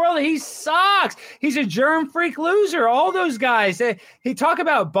fan in the world. He sucks. He's a germ freak loser. All those guys. He talk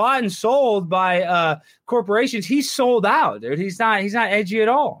about bought and sold by corporations. He's sold out, dude. He's not edgy at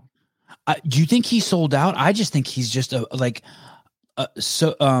all. Do you think he sold out? I just think he's just a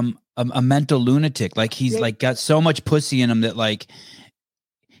mental lunatic. Like he's like got so much pussy in him that like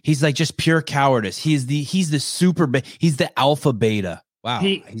he's like just pure cowardice. He's the alpha beta. Wow.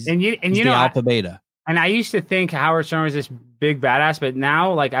 He's the alpha beta. And I used to think Howard Stern was this big badass, but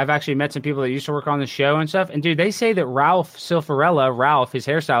now like I've actually met some people that used to work on the show and stuff. And dude, they say that Ralph, his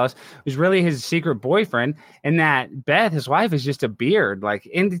hairstylist, was really his secret boyfriend, and that Beth, his wife, is just a beard. Like,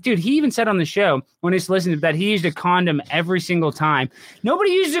 and dude, he even said on the show when he's listening that he used a condom every single time.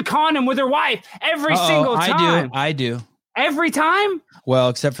 Nobody uses a condom with their wife every single time. I do. Every time? Well,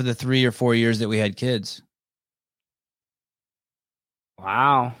 except for the 3 or 4 years that we had kids.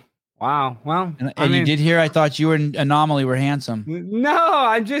 Wow. Well, and you did hear, I thought you and Anomaly were handsome. No,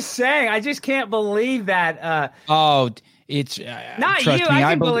 I'm just saying. I just can't believe that. It's not you. I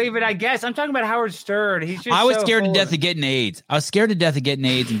can believe it, I guess. I'm talking about Howard Stern. He's just I was scared to death of getting AIDS. I was scared to death of getting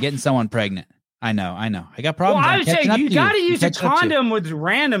AIDS and getting someone pregnant. I know. I got problems. Well, I would say you got to use a condom with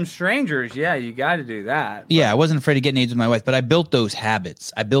random strangers. Yeah, you got to do that. But. Yeah, I wasn't afraid of getting AIDS with my wife, but I built those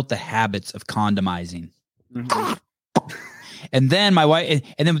habits. I built the habits of condomizing. Mm-hmm. And then my wife,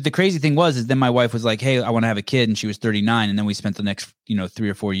 and then the crazy thing is then my wife was like, "Hey, I want to have a kid," and she was 39, and then we spent the next, 3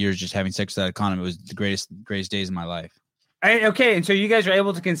 or 4 years just having sex without a condom. It was the greatest days of my life. Okay, and so you guys are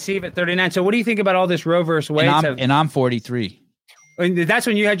able to conceive at 39. So what do you think about all this Roe versus Wade? And I'm 43. And that's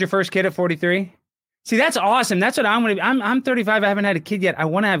when you had your first kid at 43. See, that's awesome. That's what I'm going to be. I'm 35. I haven't had a kid yet. I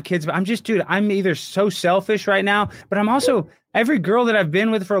want to have kids, but I'm just, dude, I'm either so selfish right now, but I'm also every girl that I've been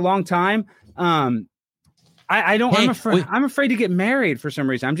with for a long time. I don't. Hey, I'm afraid to get married for some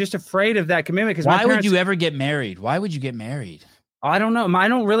reason. I'm just afraid of that commitment. Because why would you ever get married? Why would you get married? I don't know. I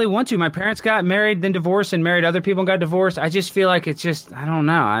don't really want to. My parents got married, then divorced, and married other people and got divorced. I just feel like it's just, I don't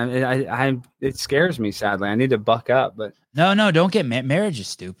know. It scares me, sadly. I need to buck up, but No, don't get marriage is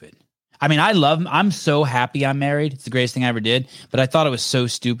stupid. I mean, I'm so happy I'm married. It's the greatest thing I ever did, but I thought it was so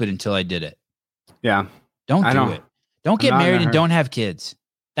stupid until I did it. Yeah. Don't do it. Don't get married and don't have kids.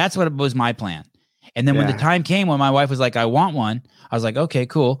 That's what was my plan. And then when the time came when my wife was like, I want one, I was like, okay,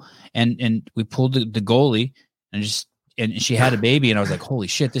 cool. And we pulled the goalie and she had a baby, and I was like, holy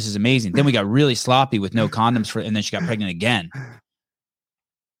shit, this is amazing. Then we got really sloppy with no condoms and then she got pregnant again.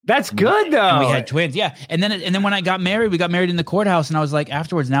 That's good though. And we had twins. Yeah. And then when I got married, we got married in the courthouse, and I was like,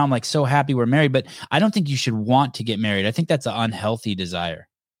 afterwards, now I'm like so happy we're married, but I don't think you should want to get married. I think that's an unhealthy desire.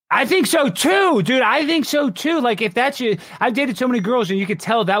 I think so too, dude. I think so too. Like if that's you, I've dated so many girls and you could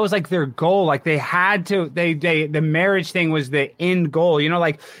tell that was like their goal. Like they had to, the marriage thing was the end goal. You know,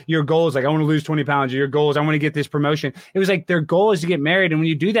 like your goal is like, I want to lose 20 pounds. Or your goal is I want to get this promotion. It was like their goal is to get married. And when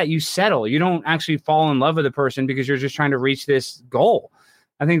you do that, you settle. You don't actually fall in love with the person because you're just trying to reach this goal.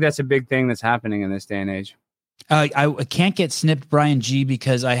 I think that's a big thing that's happening in this day and age. I can't get snipped, Brian G,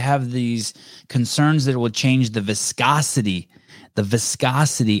 because I have these concerns that it will change the viscosity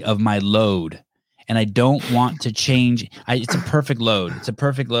of my load. And I don't want to change. It's a perfect load.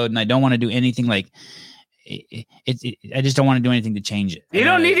 And I don't want to do anything like I just don't want to do anything to change it. You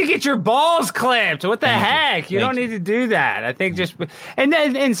don't need to get your balls clipped. What the heck? You don't need to do that. I think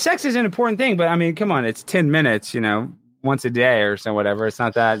and sex is an important thing, but I mean, come on, it's 10 minutes, once a day or so, whatever. It's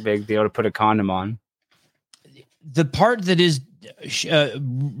not that big deal to put a condom on. The part that is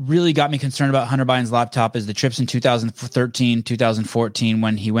really got me concerned about Hunter Biden's laptop is the trips in 2013, 2014,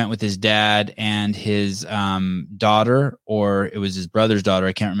 when he went with his dad and his daughter, or it was his brother's daughter,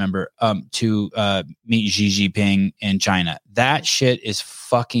 I can't remember, to meet Xi Jinping in China. That shit is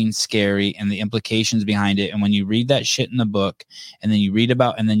fucking scary, and the implications behind it. And when you read that shit in the book, and then you read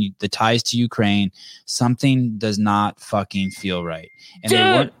about, and then the ties to Ukraine, something does not fucking feel right. And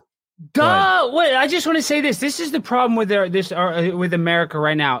dude, wait, I just want to say this. This is the problem with with America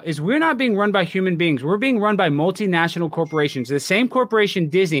right now is we're not being run by human beings. We're being run by multinational corporations. The same corporation,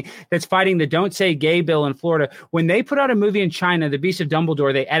 Disney, that's fighting the Don't Say Gay bill in Florida. When they put out a movie in China, The Beast of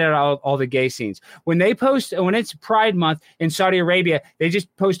Dumbledore, they edit out all the gay scenes. When it's Pride Month in Saudi Arabia, they just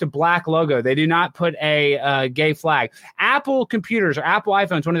post a black logo. They do not put a gay flag. Apple computers or Apple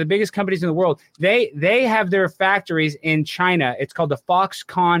iPhones, one of the biggest companies in the world, they have their factories in China. It's called the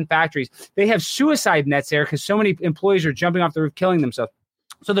Foxconn factory. They have suicide nets there because so many employees are jumping off the roof, killing themselves.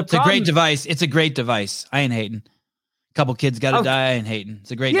 So it's a great device. It's a great device. I ain't hating. A couple kids got to die. I ain't hating.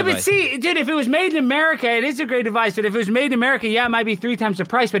 It's a great device. Yeah, but see, dude, if it was made in America, it is a great device. But if it was made in America, it might be 3 times the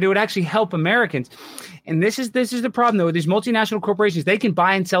price, but it would actually help Americans. And this is the problem, though, with these multinational corporations. They can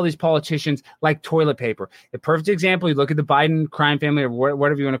buy and sell these politicians like toilet paper. The perfect example, you look at the Biden crime family or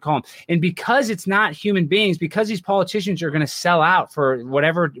whatever you want to call them. And because it's not human beings, because these politicians are going to sell out for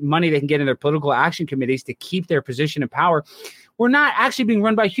whatever money they can get in their political action committees to keep their position of power, we're not actually being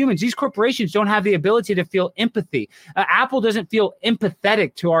run by humans. These corporations don't have the ability to feel empathy. Apple doesn't feel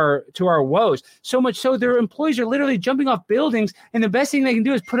empathetic to our woes. So much so their employees are literally jumping off buildings, and the best thing they can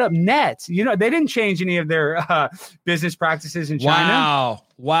do is put up nets. They didn't change any of their business practices in China.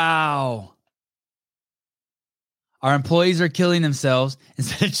 Wow. Our employees are killing themselves.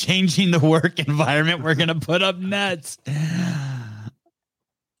 Instead of changing the work environment, we're going to put up nets.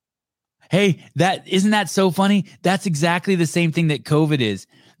 Hey, isn't that so funny? That's exactly the same thing that COVID is.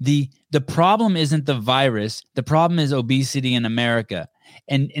 The problem isn't the virus. The problem is obesity in America.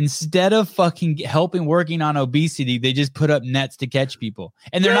 And instead of fucking working on obesity, they just put up nets to catch people.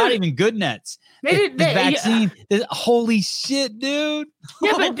 And they're not even good nets. The vaccine. Holy shit, dude.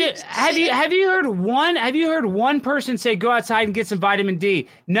 Yeah, but have you heard one person say go outside and get some vitamin D?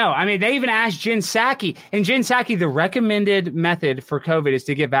 No. I mean, they even asked Jen Psaki. And Jen Psaki, the recommended method for COVID is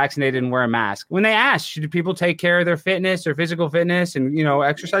to get vaccinated and wear a mask. When they asked, should people take care of their fitness or physical fitness and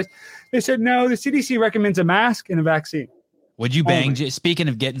exercise? They said no, the CDC recommends a mask and a vaccine. Would you bang? Speaking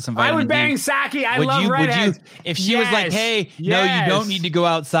of getting some vitamin D, I would bang Psaki. I love redheads. If she was like, "Hey, no, you don't need to go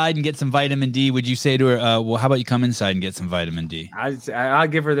outside and get some vitamin D," would you say to her, "Well, how about you come inside and get some vitamin D"? I'll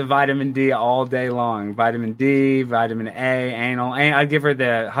give her the vitamin D all day long. Vitamin D, vitamin A, anal. I'd give her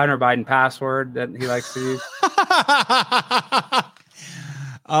the Hunter Biden password that he likes to use.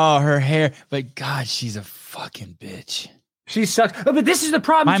 Oh, her hair! But God, she's a fucking bitch. She sucks. Oh, but this is the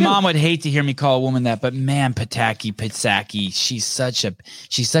problem. My mom would hate to hear me call a woman that, but man, Psaki, she's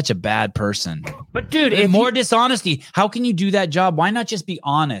such a bad person. But dude, more dishonesty. How can you do that job? Why not just be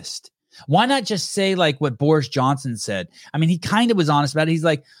honest? Why not just say like what Boris Johnson said? I mean, he kind of was honest about it. He's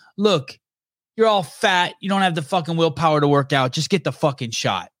like, look, You're all fat. You don't have the fucking willpower to work out. Just get the fucking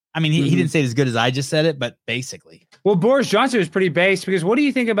shot. I mean, he didn't say it as good as I just said it, but basically. Well, Boris Johnson was pretty base because what do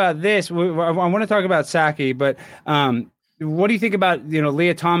you think about this? I want to talk about Psaki, but what do you think about,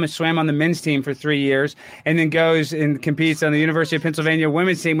 Leah Thomas swam on the men's team for 3 years and then goes and competes on the University of Pennsylvania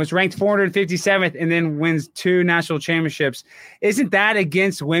women's team, was ranked 457th and then wins 2 national championships. Isn't that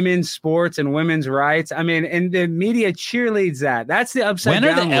against women's sports and women's rights? I mean, and the media cheerleads that. That's the upside down.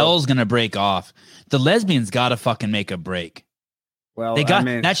 When are the L's going to break off? The lesbians got to fucking make a break. Well,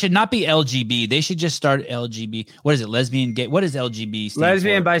 that should not be LGB. They should just start LGB. What is it? Lesbian, gay. What is LGB?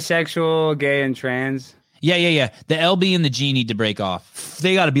 Lesbian, bisexual, gay, and trans. Yeah. The LB and the G need to break off.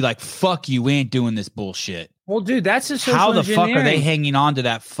 They got to be like, fuck you, we ain't doing this bullshit. Well, dude, that's a social How the engineering. fuck are they hanging on to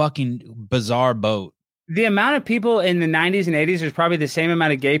that fucking bizarre boat? The amount of people in the 90s and 80s, there's probably the same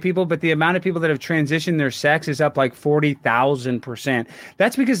amount of gay people, but the amount of people that have transitioned their sex is up like 40,000%.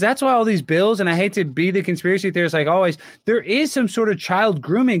 That's because that's why all these bills, and I hate to be the conspiracy theorist like always, there is some sort of child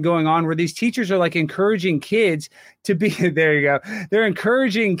grooming going on where these teachers are like encouraging kids to be, there you go. They're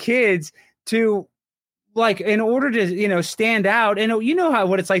encouraging kids to, like, in order to, stand out. And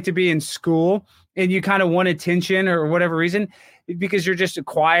what it's like to be in school and you kind of want attention or whatever reason because you're just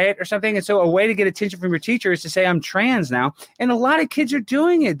quiet or something. And so a way to get attention from your teacher is to say, I'm trans now. And a lot of kids are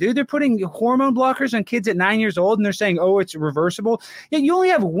doing it, dude. They're putting hormone blockers on kids at 9 years old and they're saying, oh, it's reversible. Yeah, you only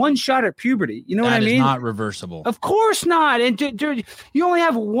have one shot at puberty. You know what I mean? That is not reversible. Of course not. And dude, you only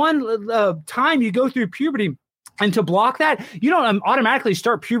have one time you go through puberty. And to block that, you don't automatically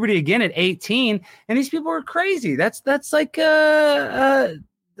start puberty again at 18. And these people are crazy. That's like, that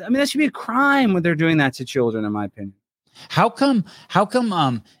should be a crime when they're doing that to children, in my opinion. How come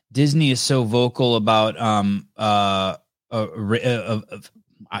Disney is so vocal about, I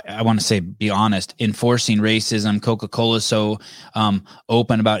want to say, be honest, enforcing racism? Coca-Cola is so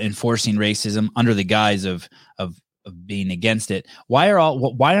open about enforcing racism under the guise of being against it. Why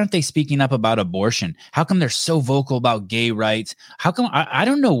aren't they speaking up about abortion? How come they're so vocal about gay rights? How come I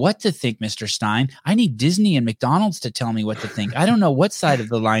don't know what to think, Mr. Stein? I need Disney and McDonald's to tell me what to think. I don't know what side of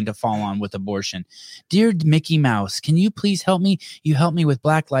the line to fall on with abortion. Dear Mickey Mouse, can you please help me? You help me with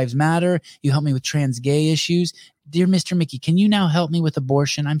Black Lives Matter. You help me with trans gay issues. Dear Mr. Mickey, can you now help me with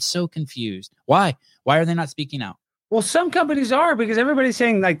abortion? I'm so confused. Why? Why are they not speaking out? Well, some companies are because everybody's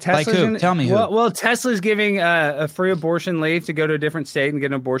saying like Tesla's like who? Tell me who. Well, Tesla's giving a free abortion leave to go to a different state and get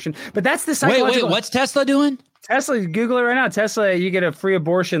an abortion. But that's the psychological. Wait, what's Tesla doing? Tesla, Google it right now. Tesla, you get a free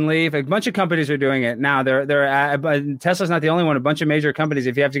abortion leave. A bunch of companies are doing it now. Tesla's not the only one. A bunch of major companies,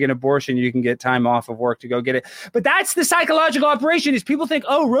 if you have to get an abortion, you can get time off of work to go get it. But that's the psychological operation is people think,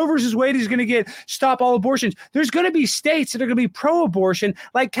 oh, Roe versus Wade is going to stop all abortions. There's going to be states that are going to be pro-abortion,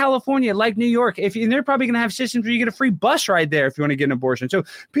 like California, like New York. And they're probably going to have systems where you get a free bus ride there if you want to get an abortion. So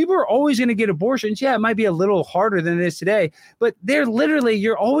people are always going to get abortions. Yeah, it might be a little harder than it is today, but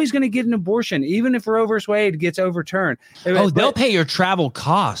you're always going to get an abortion, even if Roe versus Wade gets overturned. They'll pay your travel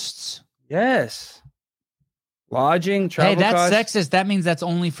costs. Yes. Lodging, travel costs. Hey, that's sexist. That means that's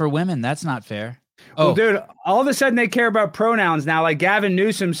only for women. That's not fair. Well, dude, all of a sudden they care about pronouns now. Like Gavin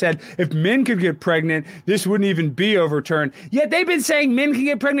Newsom said, if men could get pregnant, this wouldn't even be overturned. Yet they've been saying men can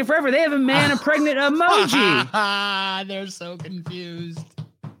get pregnant forever. They have a man and pregnant emoji. They're so confused.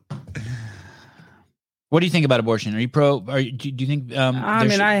 What do you think about abortion? Are you pro? Do you think?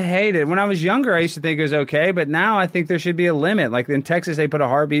 I hate it. When I was younger, I used to think it was okay, but now I think there should be a limit. Like in Texas, they put a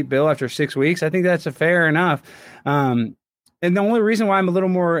heartbeat bill after 6 weeks. I think that's fair enough. And the only reason why I'm a little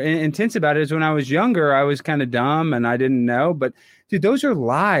more intense about it is when I was younger, I was kind of dumb and I didn't know. But dude, those are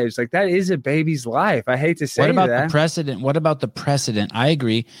lives. Like that is a baby's life. I hate to say that. What about the precedent? What about the precedent? I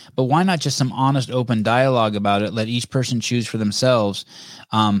agree, but why not just some honest, open dialogue about it? Let each person choose for themselves.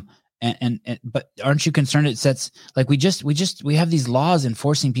 But aren't you concerned it sets like we have these laws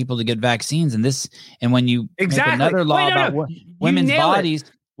enforcing people to get vaccines and when you make another law about women's bodies,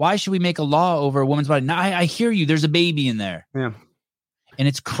 why should we make a law over a woman's body? Now I hear you. There's a baby in there. Yeah. And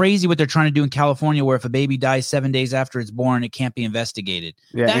it's crazy what they're trying to do in California, where if a baby dies 7 days after it's born, it can't be investigated.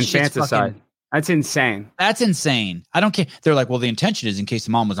 Yeah, infanticide. That's insane. That's insane. I don't care. They're like, well, the intention is in case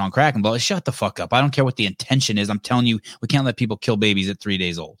the mom was on crack and blah. Shut the fuck up. I don't care what the intention is. I'm telling you, we can't let people kill babies at 3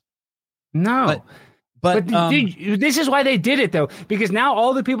 days old. No. But dude, this is why they did it, though, because now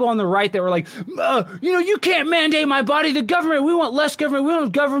all the people on the right that were like, you can't mandate my body. The government, we want less government. We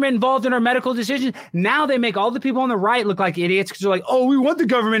want government involved in our medical decisions. Now they make all the people on the right look like idiots because they're like, oh, we want the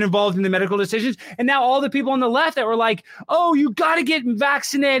government involved in the medical decisions. And now all the people on the left that were like, oh, you got to get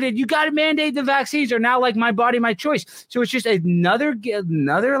vaccinated. You got to mandate the vaccines are now like my body, my choice. So it's just another,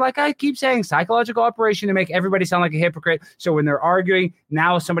 like I keep saying, psychological operation to make everybody sound like a hypocrite. So when they're arguing,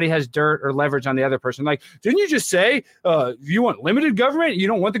 now somebody has dirt or leverage on the other person. Like, didn't you just say you want limited government? You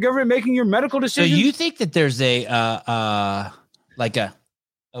don't want the government making your medical decisions? So you think that there's a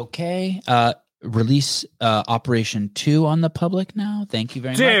release Operation 2 on the public now? Thank you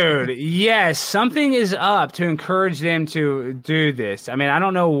very much. Dude, yes. Something is up to encourage them to do this. I mean, I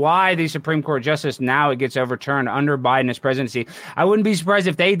don't know why the Supreme Court justice now it gets overturned under Biden's presidency. I wouldn't be surprised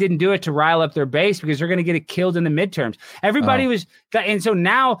if they didn't do it to rile up their base because they're going to get it killed in the midterms. Everybody was, and so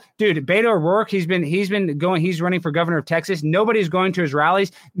now, dude, Beto O'Rourke, he's running for governor of Texas. Nobody's going to his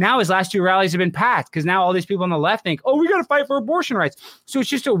rallies. Now his last 2 rallies have been packed because now all these people on the left think, oh, we got to fight for abortion rights. So it's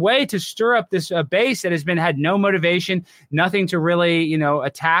just a way to stir up this base that had no motivation, nothing to really,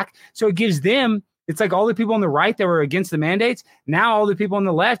 attack. So it gives them, it's like all the people on the right that were against the mandates. Now all the people on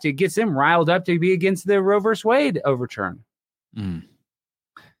the left, it gets them riled up to be against the Roe versus Wade overturn. God,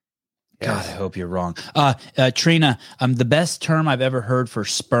 I hope you're wrong. Trina, the best term I've ever heard for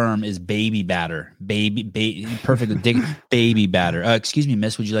sperm is baby batter. Perfectly dig baby batter. Excuse me,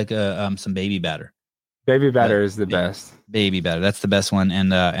 miss, would you like some baby batter? Baby batter is the best. Baby batter, that's the best one.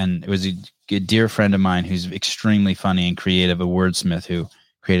 And it was a dear friend of mine who's extremely funny and creative, a wordsmith who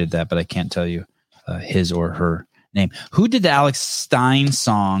created that, but I can't tell you his or her name. Who did the Alex Stein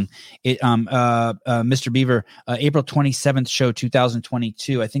song? Mr. Beaver, April 27th show,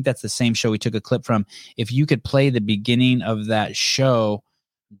 2022. I think that's the same show we took a clip from. If you could play the beginning of that show,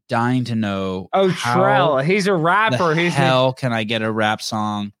 dying to know. Oh, Trell. He's a rapper. Hell, can I get a rap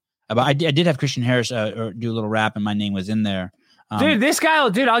song? I did have Christian Harris do a little rap, and my name was in there. Dude, this guy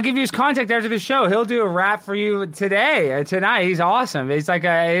I'll give you his contact after the show. He'll do a rap for you tonight. He's awesome. It's like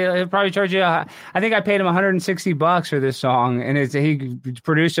he'll probably charge you. I think I paid him $160 for this song, and he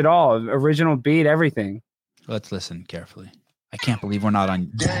produced it all, original beat, everything. Let's listen carefully. I can't believe we're not on.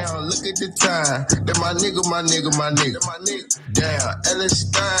 Damn, look at the time. That my nigga. Damn, Ellis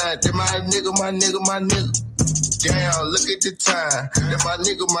Stein. That my nigga. Damn, look at the time. That my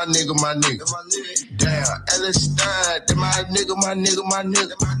nigga. Damn, Ellis Stein. That my nigga.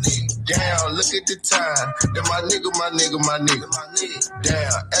 Damn, look at the time. That my nigga.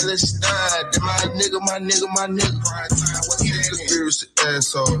 Damn, Ellis Stein. That my nigga. Conspiracy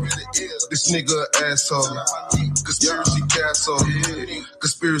asshole. This nigga asshole.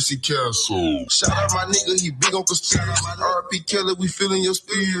 Conspiracy castle. Shout out my nigga, he big on conspiracy. RP Kelly, we feeling your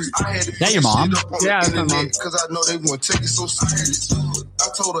spirits. I had to that your mom? Yeah, that's my mom. Cause I know they won't take it so serious. I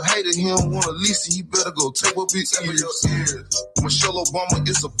told a hater he don't want to listen, he better go take what we ears. Michelle Obama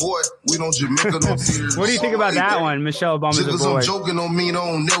is a boy, we don't Jamaica no tears. What do you think about that one? Michelle Obama's a boy. I'm joking on me,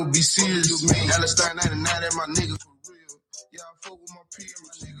 don't never be serious. Palestine 99 and my nigga for real. Yeah, I fuck with my peers.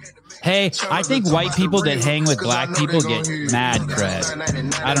 Hey, I think white people that hang with black people get mad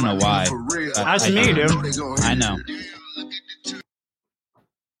cred. I don't know why. That's me, dude. I know.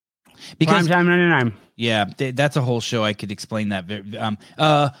 Because Primetime 99. Yeah, that's a whole show. I could explain that.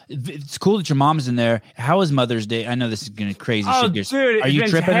 It's cool that your mom's in there. How was Mother's Day? I know this is gonna crazy shit. Dude, are you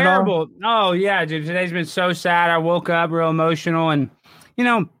tripping terrible. At all? Oh yeah, dude. Today's been so sad. I woke up real emotional, and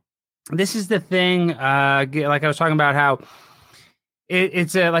this is the thing. Like I was talking about how.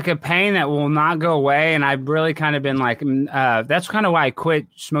 It's like a pain that will not go away, and I've really kind of been like, that's kind of why I quit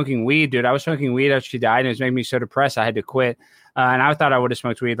smoking weed, dude. I was smoking weed after she died, and it was making me so depressed I had to quit. And I thought I would have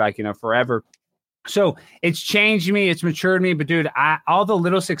smoked weed forever. So it's changed me, it's matured me. But dude, all the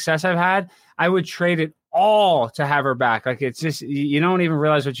little success I've had, I would trade it all to have her back. Like it's just you don't even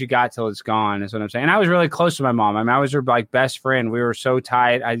realize what you got till it's gone. Is what I'm saying. And I was really close to my mom. I mean, I was her like best friend. We were so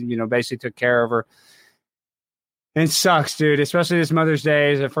tight. I basically took care of her. It sucks, dude, especially this Mother's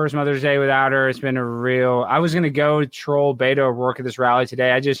Day. It's the first Mother's Day without her. It's been I was going to go troll Beto O'Rourke at this rally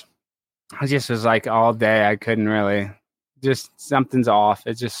today. I just was like all day. I couldn't really. Just something's off.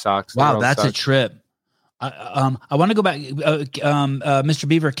 It just sucks. Wow, that's a trip. I want to go back. Mr.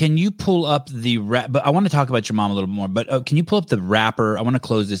 Beaver, can you pull up the rap? But I want to talk about your mom a little more. But can you pull up the rapper? I want to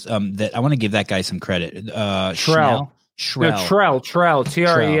close this. I want to give that guy some credit. Trell. Trell. Trell.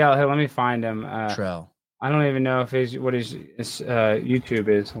 Hey, let me find him. Trell. I don't even know if what his YouTube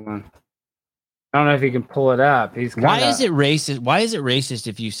is. Hold on. I don't know if he can pull it up. Why is it racist? Why is it racist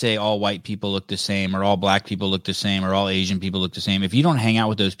if you say all white people look the same, or all black people look the same, or all Asian people look the same? If you don't hang out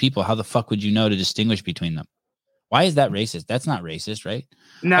with those people, how the fuck would you know to distinguish between them? Why is that racist? That's not racist, right?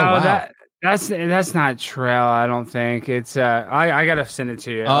 No, that's not trail. I don't think it's. I gotta send it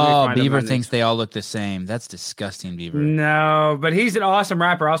to you. Oh, Beaver thinks they all look the same. That's disgusting, Beaver. No, but he's an awesome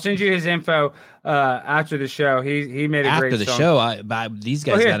rapper. I'll send you his info after the show. He made a great song. After the show, these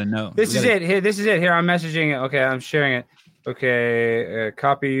guys gotta know. This is it. Here, I'm messaging it. Okay, I'm sharing it. Okay,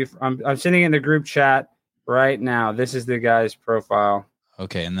 copy. I'm sending it in the group chat right now. This is the guy's profile.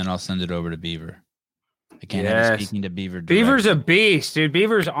 Okay, and then I'll send it over to Beaver. I can't have you speaking to Beaver directly. Beaver's a beast, dude.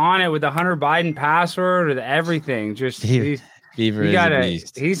 Beaver's on it with the Hunter Biden password, with everything. Beaver is a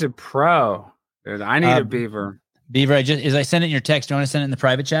beast. He's a pro. Dude, I need a Beaver. Beaver, I sent it in your text. Do you want to send it in the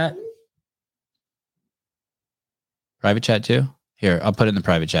private chat? Private chat too? Here, I'll put it in the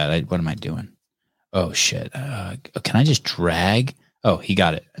private chat. What am I doing? Oh shit. Can I just drag? Oh, he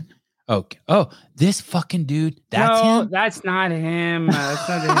got it. Okay. Oh, this fucking dude. That's him? That's not him. That's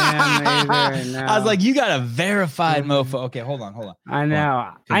not him either. No. I was like, you got a verified mofo. Okay, hold on. I know.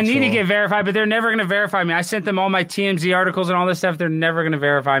 I need to get verified, but they're never going to verify me. I sent them all my TMZ articles and all this stuff. They're never going to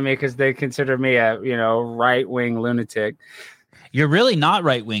verify me because they consider me a right-wing lunatic. You're really not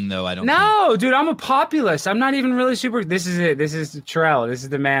right-wing, though, I don't think. Dude, I'm a populist. I'm not even really super. This is it. This is Terrell. This is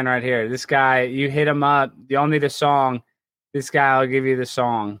the man right here. This guy, you hit him up. You all need a song. This guy will give you the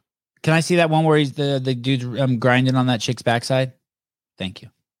song. Can I see that one where he's the dude's grinding on that chick's backside? Thank you.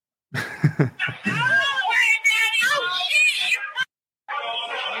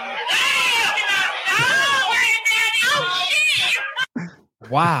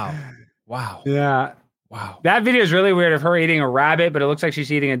 Wow. Yeah. Wow. That video is really weird of her eating a rabbit, but it looks like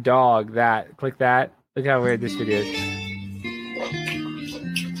she's eating a dog. Click that. Look how weird this video is.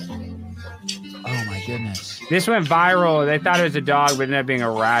 Oh my goodness. This went viral. They thought it was a dog, but ended up being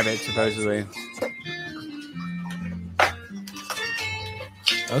a rabbit, supposedly.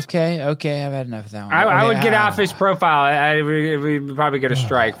 Okay. I've had enough of that one. I would get off his profile. We'd probably get a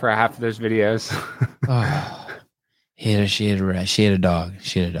strike for half of those videos. She had a dog.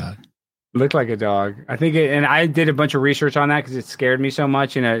 Looked like a dog. I think and I did a bunch of research on that because it scared me so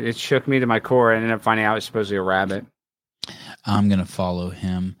much. It shook me to my core. I ended up finding out it was supposedly a rabbit. I'm going to follow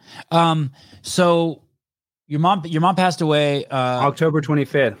him. So your mom passed away October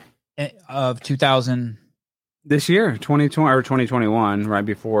 25th of 2000 this year, 2020 or 2021, right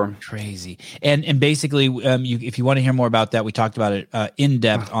before. Crazy. And basically, if you want to hear more about that, we talked about it in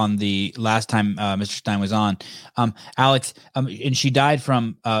depth on the last time Mr. Stein was on. Alex, and she died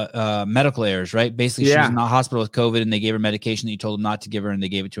from medical errors, right? Basically, she was in the hospital with COVID, and they gave her medication that you told them not to give her, and they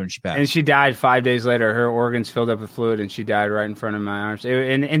gave it to her, and she passed. And she died 5 days later. Her organs filled up with fluid, and she died right in front of my arms.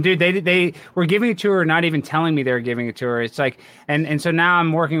 And dude, they were giving it to her, not even telling me they were giving it to her. It's like, and so now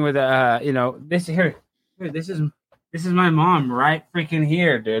I'm working with this here. This is my mom right freaking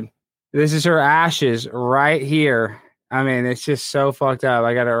here, dude. This is her ashes right here. I mean, it's just so fucked up.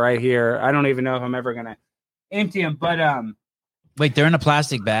 I got it right here. I don't even know if I'm ever gonna empty them, but wait, they're in a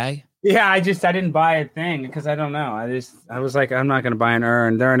plastic bag? Yeah, I didn't buy a thing because I don't know. I was like, I'm not gonna buy an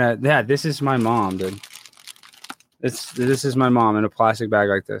urn. They're in this is my mom, dude. This is my mom in a plastic bag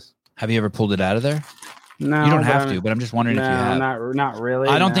like this. Have you ever pulled it out of there? No, you don't have to, but I'm just wondering if you have. Not really.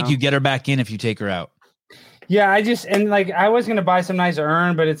 I don't think you get her back in if you take her out. Yeah, I was gonna buy some nice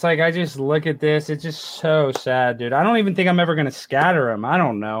urn, but it's like I just look at this. It's just so sad, dude. I don't even think I'm ever gonna scatter them. I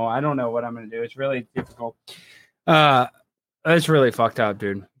don't know what I'm gonna do. It's really difficult. It's really fucked up,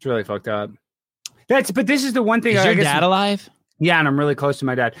 dude. It's really fucked up. But this is the one thing. Is your dad alive? Yeah, and I'm really close to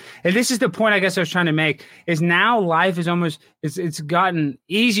my dad. And this is the point I guess I was trying to make. Is now life is almost it's gotten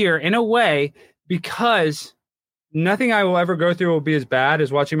easier in a way because nothing I will ever go through will be as bad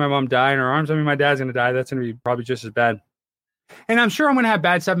as watching my mom die in her arms. I mean, my dad's going to die. That's going to be probably just as bad. And I'm sure I'm going to have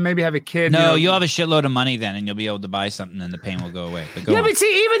bad stuff and maybe have a kid. No, you'll have a shitload of money then, and you'll be able to buy something, and the pain will go away. But but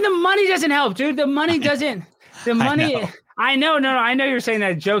see, even the money doesn't help, dude. The money doesn't. The money. I know. No, I know you're saying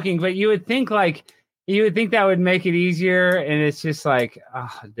that joking, but you would think that would make it easier, and it's just like,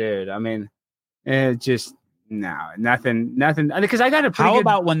 oh, dude. I mean, it just. No, nothing. Because I got a pretty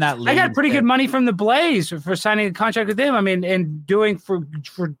about when that I got pretty good money from the Blaze for signing a contract with them. I mean, and doing for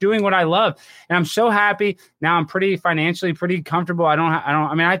doing what I love, and I'm so happy now. I'm pretty financially pretty comfortable. I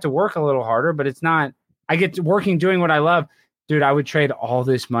have to work a little harder, but it's not. I get to working doing what I love, dude. I would trade all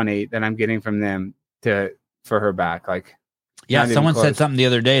this money that I'm getting from them for her back. Like, yeah, someone said something the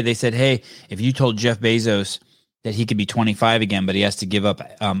other day. They said, hey, if you told Jeff Bezos that he could be 25 again, but he has to give up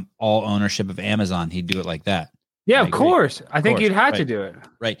all ownership of Amazon, he'd do it like that. Yeah, I of agree. course. I think you'd have to Right. do it.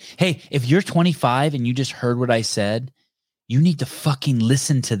 Right. Hey, if you're 25 and you just heard what I said, you need to fucking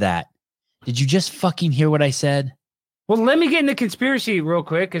listen to that. Did you just fucking hear what I said? Well, let me get into conspiracy real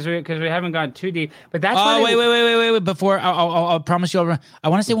quick because we haven't gone too deep. But that's wait. Before I'll promise you, I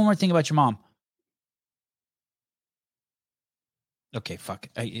want to say one more thing about your mom. Okay, fuck.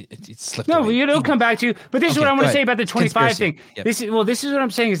 It slipped No, away. it'll come back to you. But this is what I want to say about the 25 Conspiracy. thing. Yep. This is what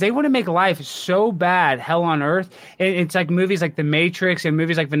I'm saying is they want to make life so bad, hell on earth. It's like movies like The Matrix and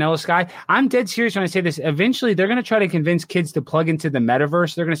movies like Vanilla Sky. I'm dead serious when I say this. Eventually, they're going to try to convince kids to plug into the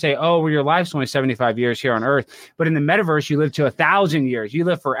metaverse. They're going to say, "Oh, well, your life's only 75 years here on Earth, but in the metaverse, you live to 1,000 years. You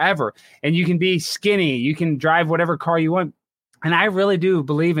live forever, and you can be skinny. You can drive whatever car you want." And I really do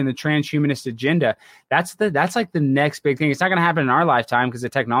believe in the transhumanist agenda. That's like the next big thing. It's not going to happen in our lifetime because the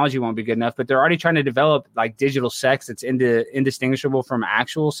technology won't be good enough, but they're already trying to develop like digital sex that's indistinguishable from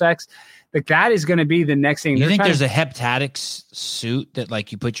actual sex. Like that is going to be the next thing. You think there's a heptatic suit that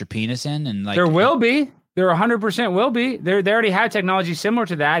like you put your penis in and like there will be. There 100% will be. They already have technology similar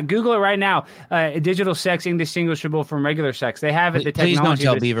to that. Google it right now. Digital sex indistinguishable from regular sex. They have it. The technology. Please don't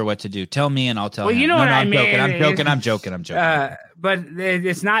tell Beaver what to do. Tell me and I'll tell him. Well, you know what I mean. I'm joking. But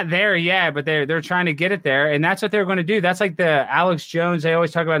it's not there yet. But they're trying to get it there, and that's what they're going to do. That's like the Alex Jones they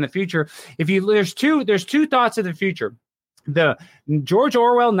always talk about in the future. There's two thoughts of the future. The George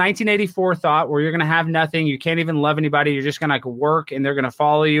Orwell 1984 thought where you're going to have nothing. You can't even love anybody. You're just going to like work and they're going to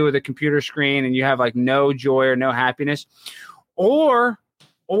follow you with a computer screen and you have like no joy or no happiness. Or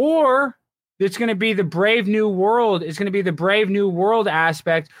it's going to be the Brave New World. It's going to be the Brave New World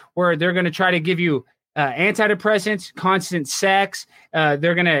aspect where they're going to try to give you antidepressants, constant sex.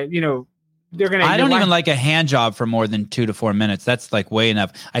 They're going to, I don't even like a hand job for more than 2 to 4 minutes. That's like way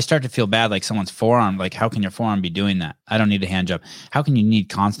enough. I start to feel bad, like someone's forearm. Like, how can your forearm be doing that? I don't need a hand job. How can you need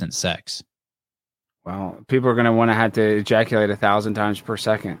constant sex? Well, people are going to want to have to ejaculate 1,000 times per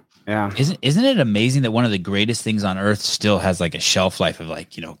second. Yeah. Isn't it amazing that one of the greatest things on earth still has like a shelf life of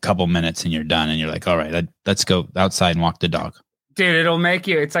like, a couple minutes and you're done and you're like, all right, let's go outside and walk the dog. Dude, it'll make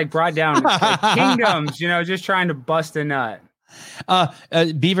you, it's like brought down like kingdoms, just trying to bust a nut.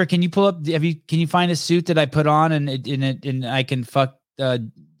 Beaver, can you pull up? Can you find a suit that I put on and I can fuck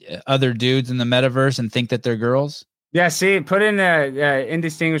other dudes in the metaverse and think that they're girls? Yeah, see, put in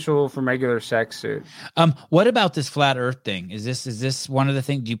indistinguishable from regular sex suit. What about this flat Earth thing? Is this one of the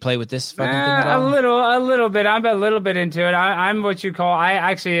things? Do you play with this fucking thing at all? A little bit. I'm a little bit into it. I'm what you call.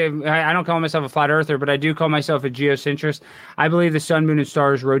 I don't call myself a flat earther, but I do call myself a geocentrist. I believe the sun, moon, and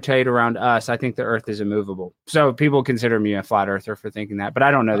stars rotate around us. I think the Earth is immovable. So people consider me a flat earther for thinking that, but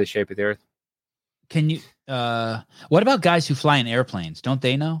I don't know the shape of the Earth. Can you? What about guys who fly in airplanes? Don't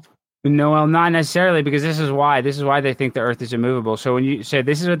they know? No, well, not necessarily, because this is why they think the Earth is immovable. So when you say,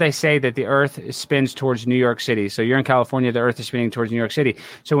 this is what they say, that the Earth spins towards New York City. So you're in California, the Earth is spinning towards New York City.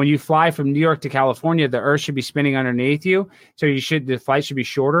 So when you fly from New York to California, the Earth should be spinning underneath you. So the flight should be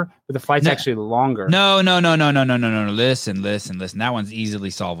shorter, but the flight's actually longer. No. Listen. That one's easily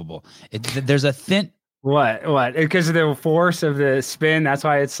solvable. There's a thin. What? Because of the force of the spin, that's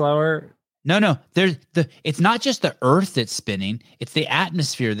why it's slower. No. It's not just the Earth that's spinning; it's the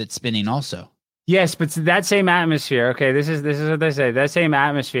atmosphere that's spinning also. Yes, but that same atmosphere. Okay, this is what they say. That same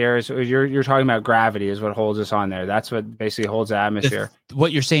atmosphere is you're talking about gravity is what holds us on there. That's what basically holds the atmosphere.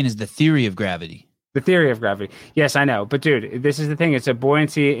 What you're saying is the theory of gravity. The theory of gravity. Yes, I know. But dude, this is the thing. It's a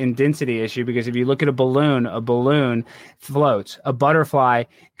buoyancy and density issue because if you look at a balloon floats. A butterfly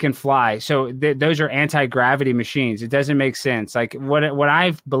can fly. So those are anti-gravity machines. It doesn't make sense. Like what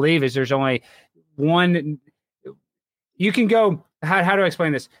I believe is there's only one. You can go. How do I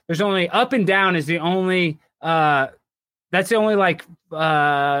explain this? There's only up and down is the only. That's the only like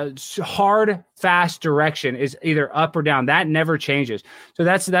hard, fast direction is either up or down. That never changes. So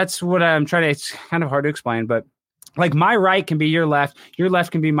that's what I'm trying to. It's kind of hard to explain, but like my right can be your left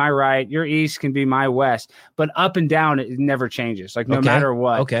can be my right, your east can be my west, but up and down it never changes. Like no matter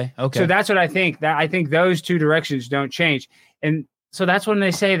what. Okay. So that's what I think. That I think those two directions don't change, and so that's when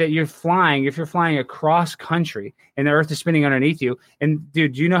they say that you're flying. If you're flying across country and the Earth is spinning underneath you, and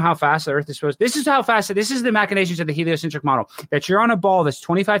dude, do you know how fast the Earth is supposed? This is how fast. This is the machinations of the heliocentric model. That you're on a ball that's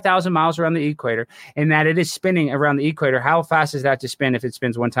 25,000 miles around the equator, and that it is spinning around the equator. How fast is that to spin if it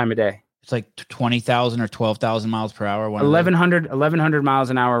spins one time a day? It's like 20,000 or 12,000 miles per hour. 1,100 miles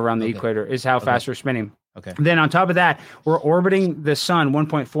an hour around the equator is how fast we're spinning. Okay. Then on top of that, we're orbiting the sun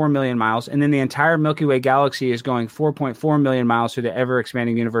 1.4 million miles, and then the entire Milky Way galaxy is going 4.4 million miles through the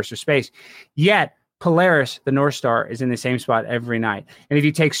ever-expanding universe of space. Yet, Polaris, the North Star, is in the same spot every night. And if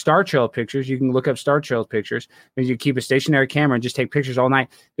you take star trail pictures, you can look up star trail pictures, and you keep a stationary camera and just take pictures all night.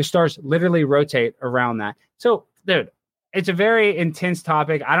 The stars literally rotate around that. So dude, it's a very intense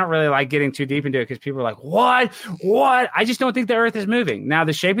topic. I don't really like getting too deep into it because people are like, what? I just don't think the earth is moving. Now,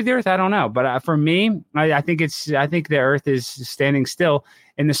 the shape of the earth, I don't know. But for me, I think the earth is standing still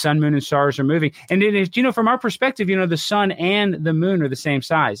and the sun, moon, and stars are moving. And it is, from our perspective, the sun and the moon are the same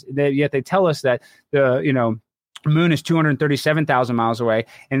size. Yet they tell us that the moon is 237,000 miles away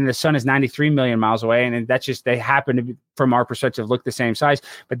and the sun is 93 million miles away. And that's just, they happen to be, from our perspective, look the same size.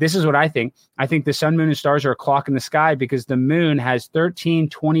 But this is what I think. I think the sun, moon, and stars are a clock in the sky because the moon has 13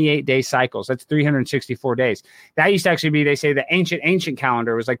 28-day cycles. That's 364 days. That used to actually be, they say the ancient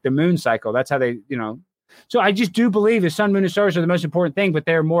calendar was like the moon cycle. That's how they, So I just do believe the sun, moon, and stars are the most important thing, but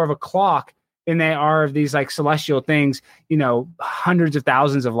they're more of a clock than they are of these like celestial things, hundreds of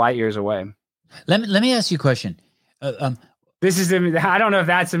thousands of light years away. Let me ask you a question. This is I don't know if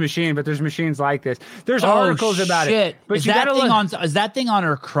that's a machine, but there's machines like this. There's articles about it. But is that thing on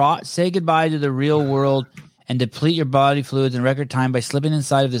her crotch? Say goodbye to the real world and deplete your body fluids in record time by slipping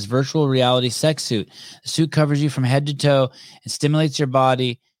inside of this virtual reality sex suit. The suit covers you from head to toe and stimulates your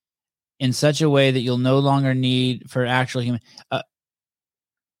body in such a way that you'll no longer need for actual human.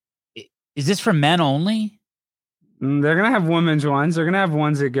 Is this for men only? They're going to have women's ones. They're going to have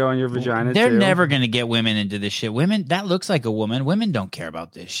ones that go in your vagina. They're never going to get women into this shit. Women, that looks like a woman. Women don't care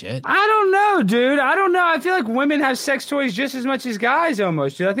about this shit. I don't know, dude. I don't know. I feel like women have sex toys just as much as guys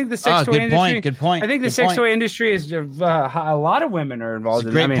almost, dude. I think the sex toy industry. Good point. I think the sex toy industry is a lot of women are involved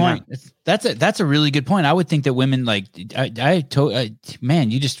in it. Great point. That's a really good point. I would think that women man,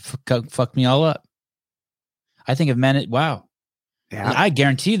 you just fucked me all up. I think of men. Wow. Yeah. I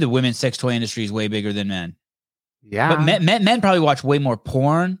guarantee the women's sex toy industry is way bigger than men. Yeah, but men probably watch way more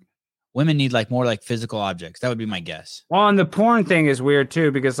porn. Women need more physical objects. That would be my guess. Well, and the porn thing is weird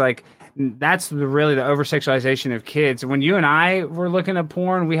too because that's really the over sexualization of kids. When you and I were looking at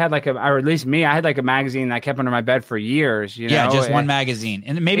porn, we had or at least me, I had a magazine that I kept under my bed for years. Just one magazine,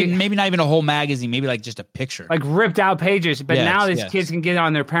 and maybe not even a whole magazine. Maybe just a picture, ripped out pages. But now these kids can get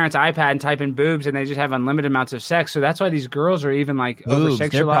on their parents' iPad and type in boobs, and they just have unlimited amounts of sex. So that's why these girls are even over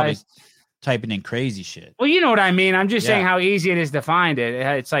sexualized. Typing in crazy shit. Well, you know what I mean. I'm just saying how easy it is to find it.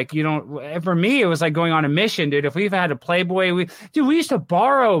 It's for me, it was like going on a mission, dude. If we've had a Playboy, we used to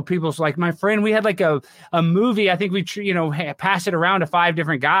borrow people's, my friend, we had a movie. I think we, pass it around to 5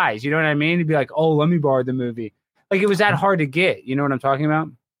 different guys. You know what I mean? He'd be like, oh, let me borrow the movie. It was that hard to get. You know what I'm talking about?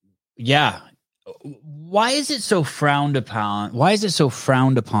 Yeah. Why is it so frowned upon? Why is it so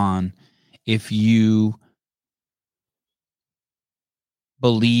frowned upon if you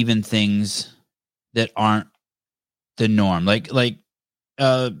believe in things that aren't the norm?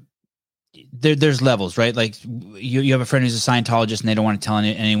 There's levels, right? You have a friend who's a Scientologist and they don't want to tell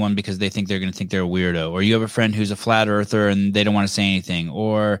anyone because they think they're going to think they're a weirdo, or you have a friend who's a flat earther and they don't want to say anything,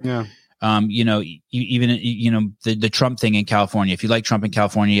 or the Trump thing in California. If you like Trump in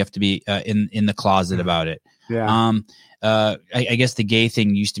California, you have to be in the closet about it. Yeah. I guess the gay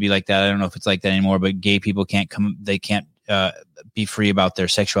thing used to be like that. I don't know if it's like that anymore, but gay people can't be free about their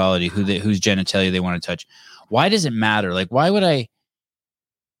sexuality, whose genitalia they want to touch. Why does it matter? Why am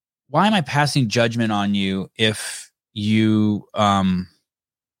I passing judgment on you if you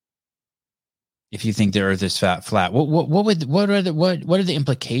think the earth is flat? What are the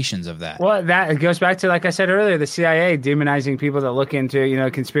implications of that? Well, that goes back to, like I said earlier, the CIA demonizing people that look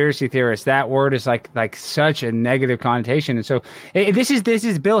into, conspiracy theorists. That word is like such a negative connotation. And so this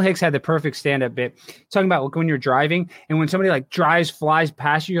is Bill Hicks had the perfect stand-up bit talking about when you're driving and when somebody flies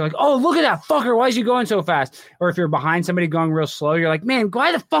past you, you're like, oh, look at that fucker. Why is he going so fast? Or if you're behind somebody going real slow, you're like, man,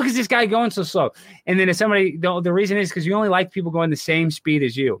 why the fuck is this guy going so slow? And then if somebody, the reason is because you only like people going the same speed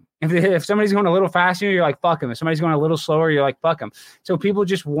as you. If somebody's going a little faster, you're like, fuck him. If somebody's going a little slower, you're like, fuck him. So people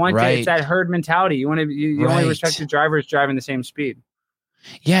just want to, it's that herd mentality. You only respect the drivers driving the same speed.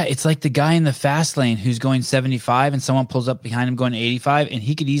 Yeah, it's like the guy in the fast lane who's going 75 and someone pulls up behind him going 85 and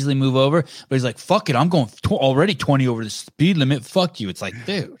he could easily move over, but he's like, fuck it, I'm going already 20 over the speed limit. Fuck you. It's like,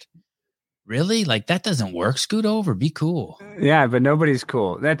 dude, really? That doesn't work. Scoot over. Be cool. Yeah, but nobody's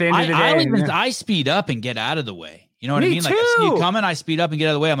cool. At the end of the day, I speed up and get out of the way. You know what I mean? Too. I see you coming, I speed up and get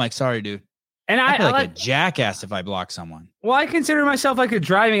out of the way. I'm like, sorry, dude. And I feel like a jackass if I block someone. Well, I consider myself like a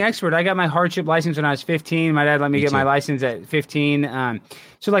driving expert. I got my hardship license when I was 15. My dad let me get my license at 15.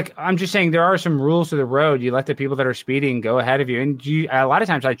 So I'm just saying there are some rules to the road. You let the people that are speeding go ahead of you. And a lot of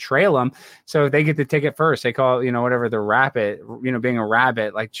times I trail them. So they get the ticket first. They call, whatever, the rabbit, being a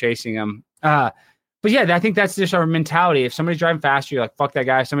rabbit, chasing them. But yeah, I think that's just our mentality. If somebody's driving faster, you're like, fuck that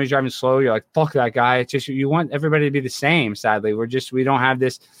guy. If somebody's driving slow, you're like, fuck that guy. It's just, you want everybody to be the same. Sadly, we don't have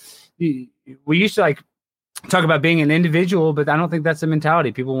this. We used to talk about being an individual, but I don't think that's the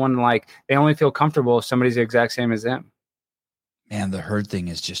mentality. People want to like, they only feel comfortable if somebody's the exact same as them. Man, the herd thing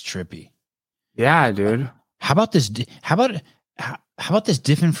is just trippy. Yeah, dude. How about this? How about this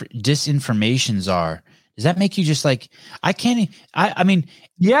disinformation czar? Does that make you just like, I mean,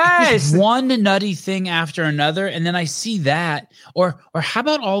 yes, one nutty thing after another. And then I see that, or how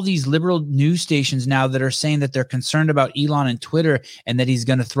about all these liberal news stations now that are saying that they're concerned about Elon and Twitter and that he's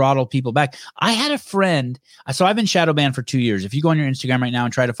going to throttle people back. I had a friend. So I've been shadow banned for 2 years. If you go on your Instagram right now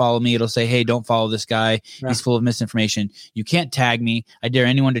and try to follow me, it'll say, hey, don't follow this guy. Yeah. He's full of misinformation. You can't tag me. I dare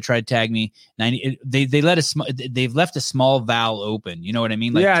anyone to try to tag me. They've left a small val open. You know what I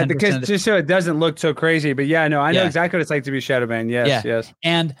mean? Like yeah, because just so it doesn't look so crazy. But yeah, no, I know exactly what it's like to be shadow banned. Yes, yes.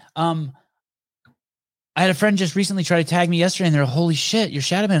 And I had a friend just recently try to tag me yesterday, and they're holy shit, you're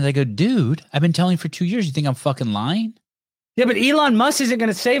shadow banned. I go, dude, I've been telling you for 2 years. You think I'm fucking lying? Yeah, but Elon Musk isn't going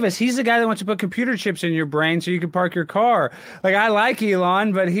to save us. He's the guy that wants to put computer chips in your brain so you can park your car. Like, I like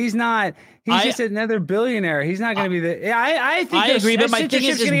Elon, but he's not. He's just another billionaire. He's not going to be the. I think I agree, but my thing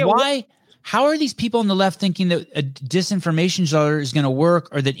is why. How are these people on the left thinking that a disinformation czar is going to work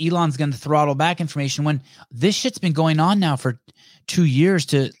or that Elon's going to throttle back information when this shit's been going on now for 2 years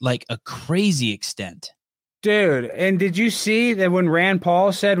to like a crazy extent? Dude, and did you see that when Rand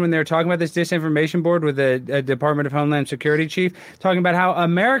Paul said, when they were talking about this disinformation board with the Department of Homeland Security chief, talking about how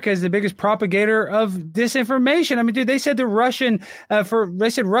America is the biggest propagator of disinformation? I mean, dude, they said the Russiagate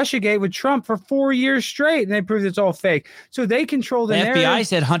with Trump for 4 years straight, and they proved it's all fake. So they control the narrative. FBI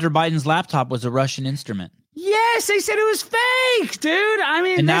said Hunter Biden's laptop was a Russian instrument. Yes, they said it was fake, dude. I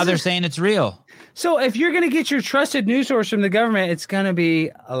mean, and now they're saying it's real. So if you're going to get your trusted news source from the government, it's going to be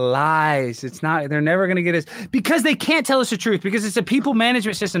lies. It's not. They're never going to get us because they can't tell us the truth because it's a people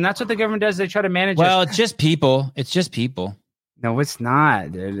management system. That's what the government does. They try to manage us. Well, it's just people. It's just people. No, it's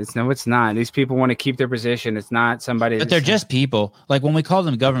not, dude. It's not. These people want to keep their position. It's not somebody. But they're just people. Like when we call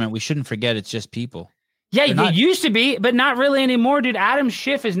them government, we shouldn't forget it's just people. Yeah, it used to be, but not really anymore, dude. Adam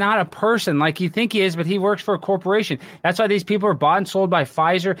Schiff is not a person like you think he is, but he works for a corporation. That's why these people are bought and sold by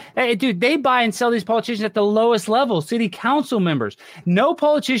Pfizer. Hey, dude, they buy and sell these politicians at the lowest level, city council members. No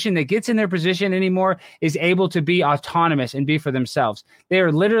politician that gets in their position anymore is able to be autonomous and be for themselves. They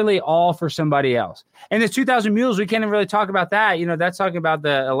are literally all for somebody else. And the 2,000 Mules, we can't even really talk about that. You know, that's talking about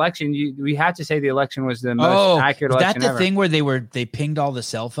the election. We have to say the election was the most accurate election ever. Is that the thing where they pinged all the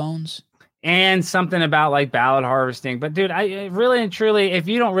cell phones? And something about like ballot harvesting. But dude, I really and truly, if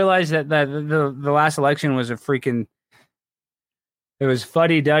you don't realize that the last election was it was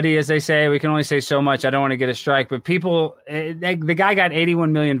fuddy-duddy, as they say. We can only say so much. I don't want to get a strike, but people, the guy got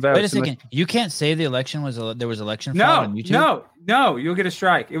 81 million votes. Wait a second. You can't say the election there was election fraud on YouTube? No, you'll get a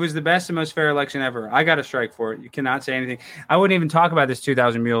strike. It was the best and most fair election ever. I got a strike for it. You cannot say anything. I wouldn't even talk about this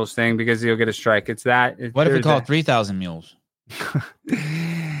 2,000 Mules thing because you'll get a strike. It's that. What if we call it 3,000 Mules?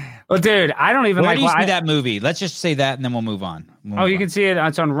 Well, dude, I don't even Where do you see that movie? Let's just say that, and then we'll move on. You can see it.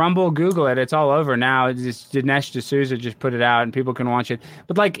 It's on Rumble. Google it. It's all over now. It's just, Dinesh D'Souza just put it out, and people can watch it.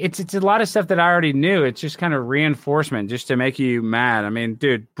 But like, it's a lot of stuff that I already knew. It's just kind of reinforcement, just to make you mad. I mean,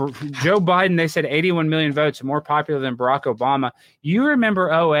 dude, Joe Biden. They said 81 million votes, more popular than Barack Obama. You remember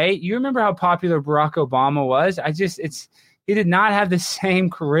 2008? You remember how popular Barack Obama was? He did not have the same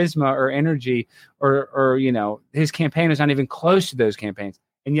charisma or energy, or you know, his campaign was not even close to those campaigns.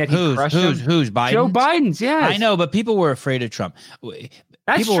 And yet crushed him. Who's Biden? Joe Biden's, yes. I know, but people were afraid of Trump.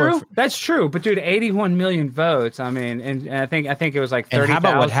 That's true. That's true. But dude, 81 million votes. I mean, and I think it was like 30,000. And how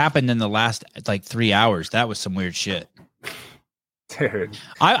about what happened in the last like 3 hours? That was some weird shit. Dude.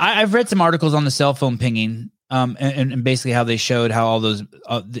 I've read some articles on the cell phone pinging. And basically how they showed how all those,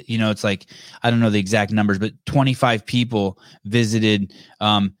 it's like, I don't know the exact numbers, but 25 people visited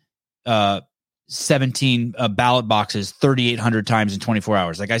 17 ballot boxes 3,800 times in 24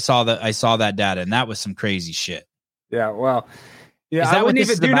 hours. Like I saw that data, and that was some crazy shit. Yeah, well, yeah. I wouldn't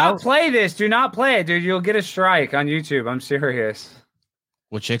even not play this. Do not play it, dude. You'll get a strike on YouTube. I'm serious.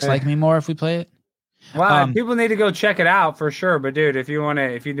 Will chicks like me more if we play it? Well, people need to go check it out for sure. But dude, if you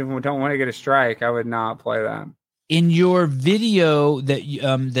don't want to get a strike, I would not play that. In your video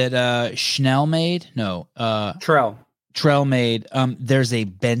that Schnell made, Trell made, there's a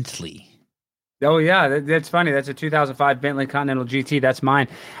Bentley. Oh, yeah, that's funny. That's a 2005 Bentley Continental GT. That's mine.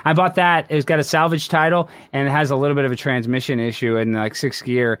 I bought that. It's got a salvage title, and it has a little bit of a transmission issue in like 6th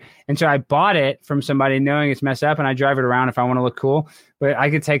gear. And so I bought it from somebody knowing it's messed up, and I drive it around if I want to look cool. But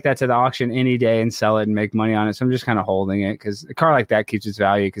I could take that to the auction any day and sell it and make money on it. So I'm just kind of holding it because a car like that keeps its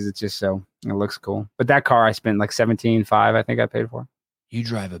value because it's just it looks cool. But that car I spent like $17,500, I think I paid for. You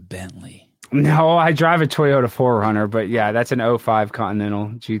drive a Bentley. No, I drive a Toyota 4Runner, but yeah, that's an 05 Continental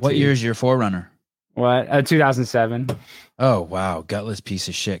GT. What year is your 4Runner? What? 2007. Oh, wow. Gutless piece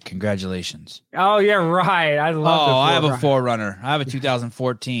of shit. Congratulations. Oh, yeah, right. I love the 4Runner. I have a 4Runner. I have a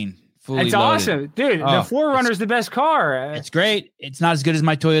 2014. Fully it's loaded. Awesome. Dude, the 4Runner is the best car. It's great. It's not as good as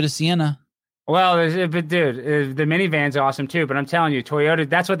my Toyota Sienna. Well, but dude, the minivan's awesome too. But I'm telling you, Toyota,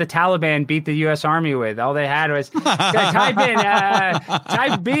 that's what the Taliban beat the U.S. Army with. All they had was type in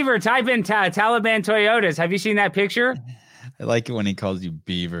Taliban Toyotas. Have you seen that picture? I like it when he calls you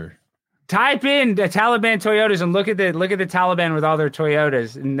Beaver. Type in the Taliban Toyotas and look at the Taliban with all their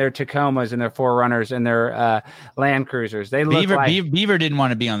Toyotas and their Tacomas and their 4Runners and their Land Cruisers. They look Beaver didn't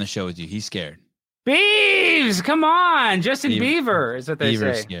want to be on the show with you. He's scared. Beaves, come on, Justin Beaver is what they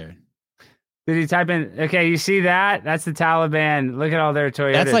Beaver's say. Scared. Did he type in? Okay, you see that? That's the Taliban. Look at all their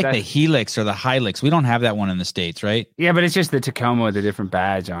Toyotas. That's like the Helix or the Hilux. We don't have that one in the States, right? Yeah, but it's just the Tacoma with a different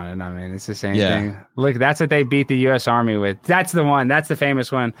badge on it. I mean, it's the same thing. Look, that's what they beat the U.S. Army with. That's the one. That's the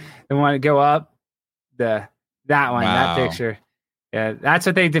famous one. The one that go up. That one. Wow. That picture. Yeah, that's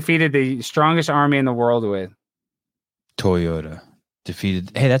what they defeated the strongest army in the world with. Toyota.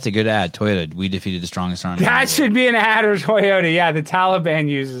 Defeated. Hey, that's a good ad. Toyota. We defeated the strongest army. That should be an ad or Toyota. Yeah, the Taliban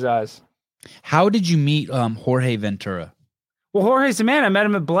uses us. How did you meet Jorge Ventura? Well, Jorge's the man. I met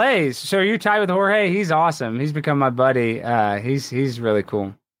him at Blaze. So you're tied with Jorge. He's awesome. He's become my buddy. He's really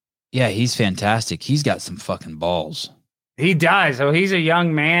cool. Yeah, he's fantastic. He's got some fucking balls. He does. So he's a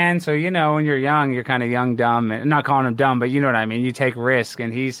young man. So, you know, when you're young, you're kind of young, dumb. I'm not calling him dumb, but you know what I mean? You take risks,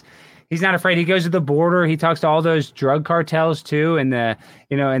 and he's not afraid. He goes to the border. He talks to all those drug cartels too. And the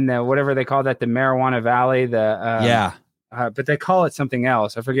whatever they call that, the Marijuana Valley, but they call it something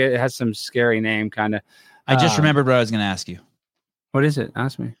else. I forget. It has some scary name, kind of. I just remembered what I was going to ask you. What is it?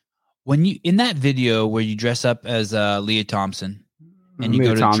 Ask me. When you in that video where you dress up as Leah Thompson and you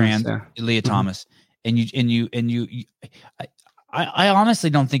go to Leah Thomas, and I honestly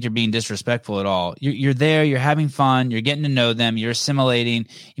don't think you're being disrespectful at all. You're there. You're having fun. You're getting to know them. You're assimilating.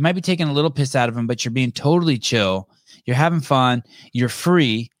 You might be taking a little piss out of them, but you're being totally chill. You're having fun. You're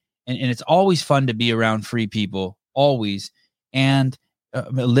free, and it's always fun to be around free people. Always, and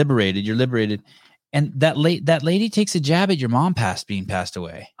liberated. You're liberated, and that lady takes a jab at your mom being passed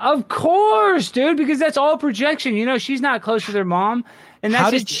away. Of course, dude, because that's all projection. You know, she's not close with her mom, and that's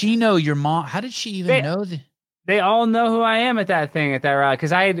how did she know your mom? How did she even know that? They all know who I am at that rally,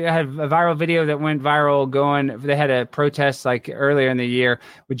 because I had a viral video that went viral they had a protest like earlier in the year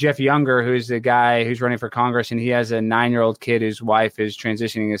with Jeff Younger, who's the guy who's running for Congress, and he has a 9-year-old kid whose wife is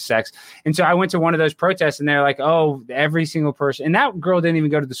transitioning his sex. And so I went to one of those protests, and they're like, oh, every single person. And that girl didn't even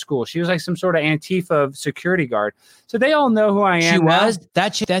go to the school. She was like some sort of Antifa security guard. So they all know who I am. She was?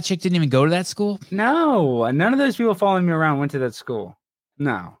 That chick didn't even go to that school? No, none of those people following me around went to that school.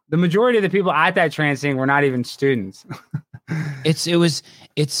 No, the majority of the people at that trans thing were not even students. It's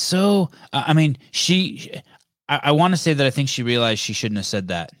so, I mean, I want to say that I think she realized she shouldn't have said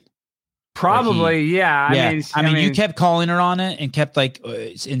that. Probably. Yeah. I mean, you kept calling her on it and kept like,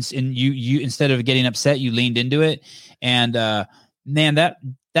 you instead of getting upset, you leaned into it. And, man,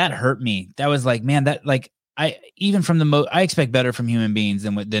 that hurt me. That was like, man, that like, I expect better from human beings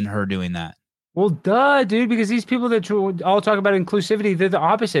than her doing that. Well, duh, dude, because these people that all talk about inclusivity, they're the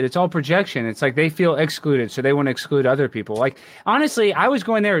opposite. It's all projection. It's like they feel excluded, so they want to exclude other people. Like, honestly, I was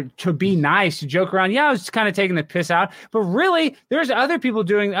going there to be nice, to joke around. Yeah, I was kind of taking the piss out. But really, there's other people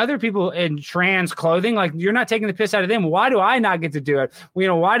in trans clothing. Like, you're not taking the piss out of them. Why do I not get to do it? You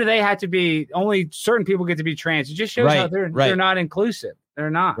know, why do they have to be, only certain people get to be trans? It just shows how they're not inclusive.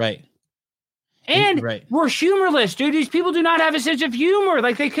 They're not. Right. And we're humorless, dude. These people do not have a sense of humor.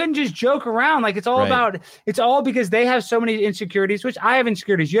 Like, they couldn't just joke around. Like, it's all because they have so many insecurities, which I have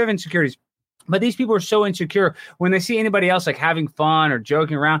insecurities. You have insecurities. But these people are so insecure when they see anybody else like having fun or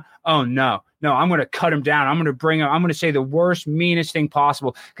joking around. Oh, no, I'm going to cut them down. I'm going to say the worst, meanest thing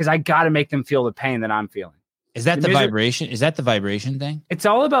possible because I got to make them feel the pain that I'm feeling. Is that the vibration? Is that the vibration thing? It's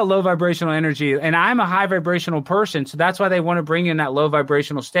all about low vibrational energy. And I'm a high vibrational person. So that's why they want to bring you in that low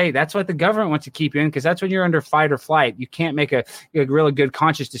vibrational state. That's what the government wants to keep you in, because that's when you're under fight or flight. You can't make a really good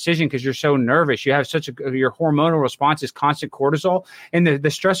conscious decision because you're so nervous. You have your hormonal response is constant cortisol. And the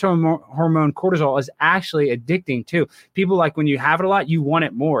stress hormone cortisol is actually addicting too. People, like, when you have it a lot, you want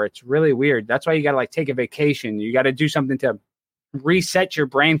it more. It's really weird. That's why you got to like take a vacation. You got to do something to reset your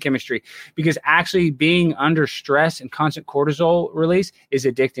brain chemistry, because actually being under stress and constant cortisol release is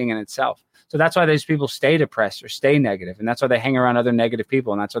addicting in itself. So that's why those people stay depressed or stay negative. And that's why they hang around other negative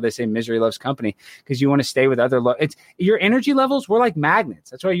people. And that's why they say misery loves company, because you want to stay with other it's your energy levels. We're like magnets.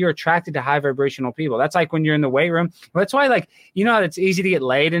 That's why you're attracted to high vibrational people. That's like when you're in the weight room. That's why, like, you know, it's easy to get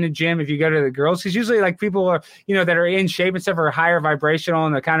laid in a gym if you go to the girls, because usually like people are, you know, that are in shape and stuff are higher vibrational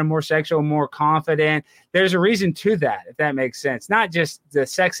and they're kind of more sexual, more confident. There's a reason to that, if that makes sense. Not just the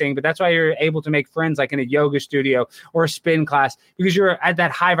sex thing, but that's why you're able to make friends like in a yoga studio or a spin class, because you're at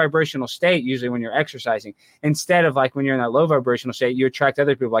that high vibrational state usually when you're exercising, instead of like when you're in that low vibrational state, you attract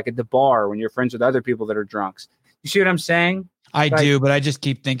other people, like at the bar when you're friends with other people that are drunks. You see what I'm saying? I do, but I just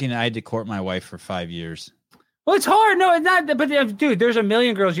keep thinking I had to court my wife for 5 years. Well, it's hard. No, it's not. But dude, there's a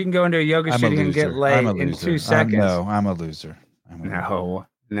million girls you can go into a yoga studio and get laid in 2 seconds. No, I'm a loser.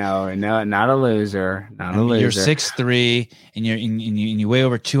 No, not a loser. Not a loser. You're 6'3", and you weigh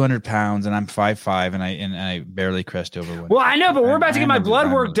over 200 pounds, and I'm 5'5", and I barely crest over one. Well, I know, but we're about to get my blood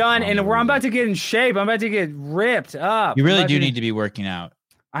work done, and I'm about to get in shape. I'm about to get ripped up. You really do need to be working out.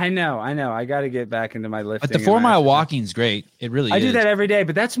 I know. I got to get back into my lifting. But the 4-mile walking is great. It really is. I do that every day,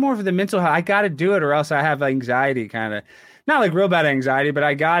 but that's more for the mental health. I got to do it, or else I have anxiety, kind of. Not like real bad anxiety, but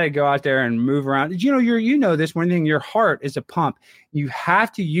I got to go out there and move around. You know this one thing. Your heart is a pump. You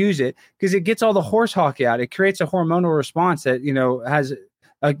have to use it because it gets all the horse hockey out. It creates a hormonal response that has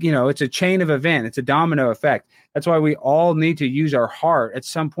it's a chain of event. It's a domino effect. That's why we all need to use our heart. At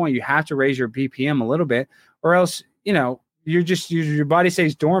some point, you have to raise your BPM a little bit, or else your body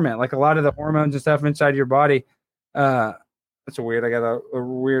stays dormant. Like a lot of the hormones and stuff inside your body. That's weird. I got a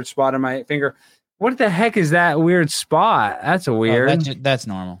weird spot on my finger. What the heck is that weird spot? That's a weird. That's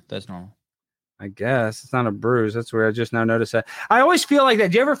normal. That's normal. I guess it's not a bruise. That's weird. I just now noticed that. I always feel like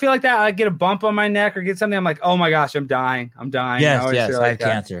that. Do you ever feel like that? I get a bump on my neck or get something. I'm like, oh my gosh, I'm dying. Yes. I have that.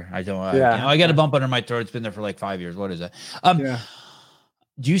 cancer. I don't. I got a bump under my throat. It's been there for like 5 years. What is that?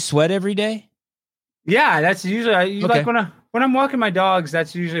 Do you sweat every day? Yeah, that's usually like when I'm walking my dogs.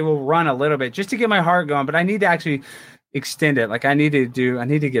 That's usually we'll run a little bit just to get my heart going. But I need to actually extend it. Like I need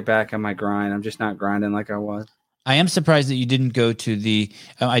to get back on my grind. I'm just not grinding like I was. I am surprised that you didn't go to the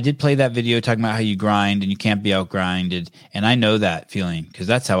I did play that video talking about how you grind and you can't be out grinded. And I know that feeling because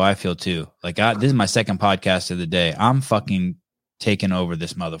that's how I feel too. Like this is my second podcast of the day. I'm fucking taking over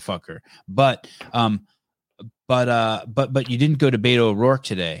this motherfucker. But you didn't go to Beto O'Rourke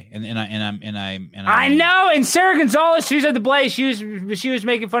today, I know. And Sarah Gonzalez, she's at the Blaze. She was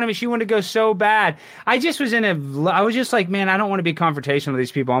making fun of me. She wanted to go so bad. I was just like, man, I don't want to be confrontational with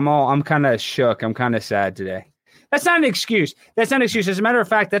these people. I'm kind of shook. I'm kind of sad today. That's not an excuse. That's not an excuse. As a matter of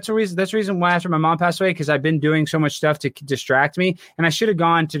fact, that's the reason why after my mom passed away, because I've been doing so much stuff to distract me, and I should have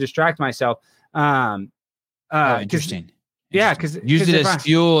gone to distract myself. Interesting. Yeah, because use it as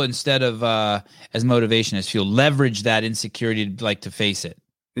fuel instead of as motivation, as fuel. Leverage that insecurity to face it.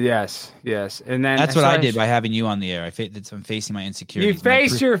 Yes, and then that's what I did by having you on the air. I'm facing my insecurities. You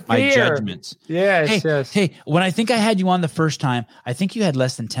face your fear, my judgments. Yes. Hey, when I think I had you on the first time, I think you had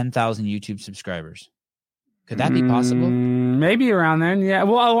less than 10,000 YouTube subscribers. Could that be possible? Maybe around then, yeah.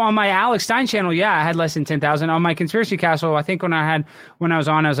 Well, on my Alex Stein channel, yeah, I had less than 10,000. On my Conspiracy Castle, I think when I was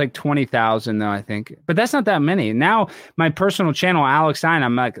on, I was like 20,000 though, I think. But that's not that many. Now, my personal channel, Alex Stein,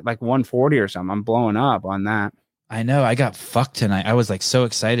 I'm like 140 or something. I'm blowing up on that. I know. I got fucked tonight. I was like so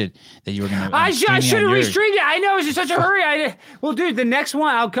excited that you were going to. I should have restreamed it. I know. It was in such a hurry. Well, dude, the next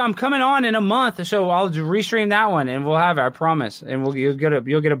one, I'm coming on in a month, so I'll restream that one, and we'll have it. I promise. And you'll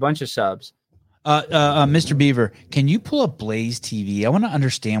get a bunch of subs. Mr. Beaver, can you pull up Blaze TV? I want to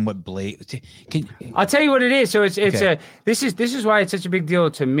understand what Blaze. I'll tell you what it is. So it's okay. This is why it's such a big deal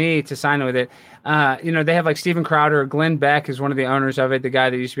to me to sign with it. They have like Steven Crowder, Glenn Beck is one of the owners of it, the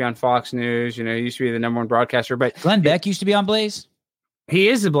guy that used to be on Fox News. He used to be the #1 broadcaster. But Glenn Beck used to be on Blaze. He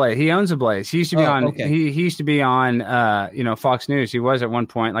is the Blaze. He owns the Blaze. He used to be on. Okay. He used to be on. Fox News. He was at one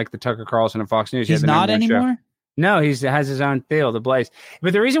point like the Tucker Carlson of Fox News. He's not anymore. Show. No, he has his own deal, the Blaze.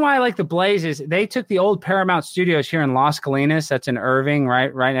 But the reason why I like the Blaze is they took the old Paramount Studios here in Las Colinas, that's in Irving,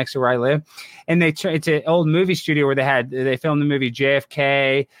 right next to where I live, and it's an old movie studio where they filmed the movie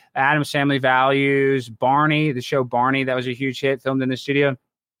JFK, Addams Family Values, Barney, the show Barney, that was a huge hit, filmed in the studio.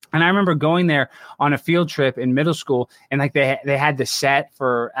 And I remember going there on a field trip in middle school, and like they had the set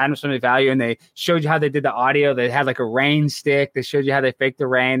for Addams Family Value, and they showed you how they did the audio. They had like a rain stick. They showed you how they faked the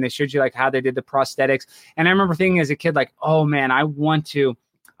rain. They showed you like how they did the prosthetics. And I remember thinking as a kid, like, oh man, I want to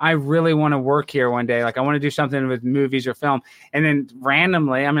I really want to work here one day. Like I want to do something with movies or film. And then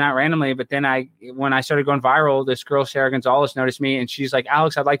randomly, I mean, not randomly, but then when I started going viral, this girl, Sarah Gonzalez, noticed me and she's like,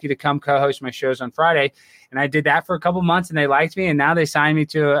 Alex, I'd like you to come co-host my shows on Friday. And I did that for a couple months and they liked me. And now they signed me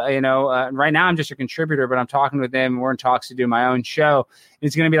to, right now I'm just a contributor, but I'm talking with them. We're in talks to do my own show.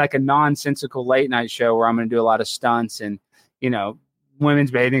 It's going to be like a nonsensical late night show where I'm going to do a lot of stunts and,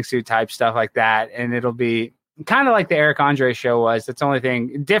 women's bathing suit type stuff like that. And it'll be kind of like the Eric Andre show was. That's the only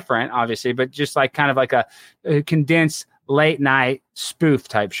thing different, obviously, but just like kind of like a condensed late night spoof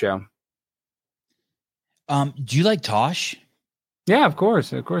type show. Do you like Tosh? Yeah, of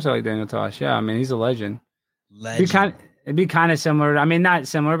course. Of course I like Daniel Tosh. Yeah, I mean, he's a legend. It'd be kind of similar. I mean, not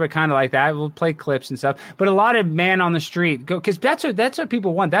similar, but kind of like that. We'll play clips and stuff. But a lot of man on the street go because that's what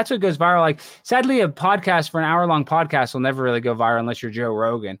people want. That's what goes viral. Like, sadly, a podcast for an hour-long podcast will never really go viral unless you're Joe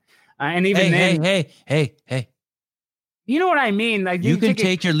Rogan. And even hey. You know what I mean? Like you can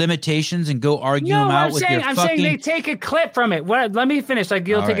take your limitations and go argue them out with your I'm saying they take a clip from it. Let me finish. Like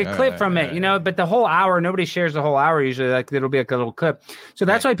you'll take a clip from it, but the whole hour, nobody shares the whole hour usually. Like it'll be like a little clip. So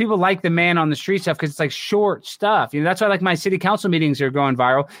that's why people like the man on the street stuff because it's like short stuff. That's why like my city council meetings are going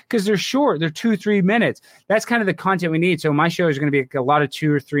viral because they're short. They're 2-3 minutes. That's kind of the content we need. So my show is going to be like a lot of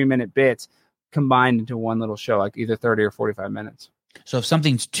 2 or 3 minute bits combined into one little show, like either 30 or 45 minutes. So if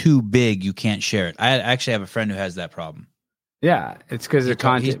something's too big, you can't share it. I actually have a friend who has that problem. Yeah, it's because the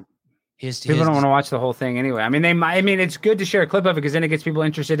content. People don't want to watch the whole thing anyway. I mean, it's good to share a clip of it because then it gets people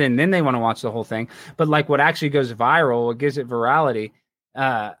interested and then they want to watch the whole thing. But like what actually goes viral, what gives it virality.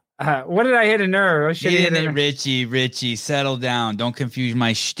 What did I hit a nerve? Oh, shit, Richie, settle down. Don't confuse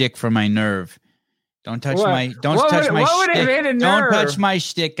my shtick for my nerve. Don't touch my shtick. Don't touch my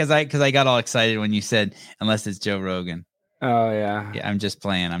shtick because I got all excited when you said unless it's Joe Rogan. Oh yeah. Yeah, I'm just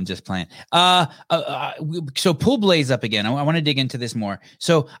playing. So pull Blaze up again. I want to dig into this more.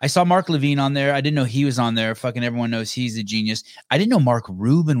 So I saw Mark Levine on there. I didn't know he was on there. Fucking everyone knows he's a genius. I didn't know Mark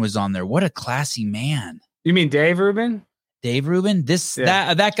Rubin was on there. What a classy man. You mean Dave Rubin? Dave Rubin?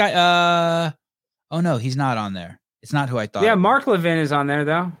 That guy. Oh no, he's not on there. It's not who I thought. Yeah, Mark Levine is on there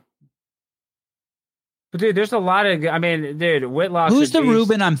though. But dude, there's a lot of. I mean, dude, Whitlock's. Who's the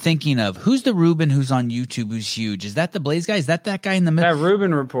Rubin I'm thinking of? Who's the Rubin who's on YouTube who's huge? Is that the Blaze guy? Is that guy in the middle? That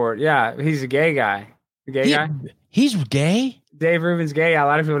Rubin report. Yeah, he's a gay guy. The gay guy. He's gay. Dave Rubin's gay. Yeah, a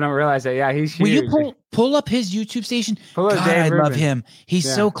lot of people don't realize that. Yeah, he's huge. Will you pull up his YouTube station? God, I love him. He's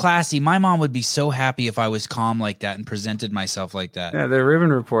so classy. My mom would be so happy if I was calm like that and presented myself like that. Yeah, the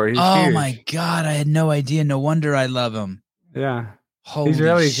Rubin report. He's huge. My God, I had no idea. No wonder I love him. Yeah. Holy he's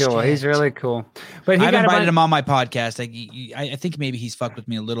really shit. cool. He's really cool. But I've invited him on my podcast. I think maybe he's fucked with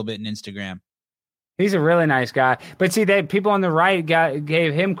me a little bit in Instagram. He's a really nice guy. But see, people on the right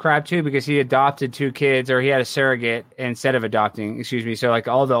gave him crap too because he adopted 2 kids or he had a surrogate instead of adopting. Excuse me. So like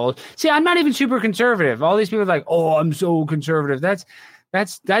all the old. See, I'm not even super conservative. All these people are like, oh, I'm so conservative. That's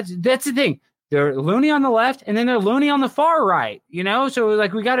the thing. They're loony on the left and then they're loony on the far right. So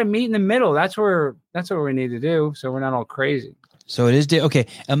like we got to meet in the middle. That's what we need to do. So we're not all crazy. So it is okay.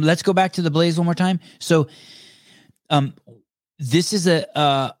 Let's go back to the Blaze one more time. So, this is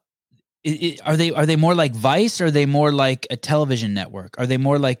are they more like Vice? Or are they more like a television network? Are they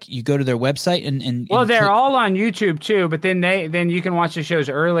more like you go to their website and well, they're all on YouTube too. But then you can watch the shows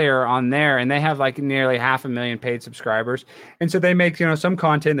earlier on there, and they have like nearly 500,000 paid subscribers. And so they make some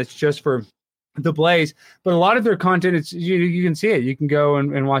content that's just for the Blaze, but a lot of their content it's you can see it. You can go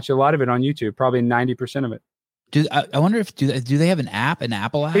and watch a lot of it on YouTube. Probably 90% of it. I wonder if do they have an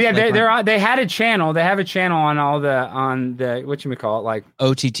Apple app? Yeah, they had a channel. They have a channel on on the whatchamacallit, like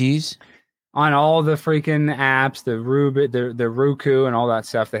OTTs, on all the freaking apps, the Roku and all that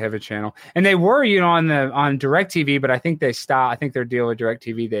stuff. They have a channel, and they were on DirecTV, but I think they stopped. I think their deal with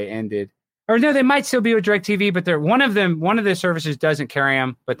DirecTV they ended. Or no, they might still be with DirecTV, but one of the services doesn't carry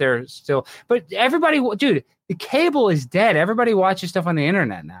them, but they're still. But everybody, dude, the cable is dead. Everybody watches stuff on the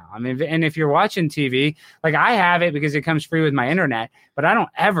internet now. I mean, and if you're watching TV, like I have it because it comes free with my internet, but I don't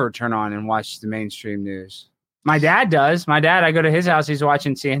ever turn on and watch the mainstream news. My dad does. I go to his house, he's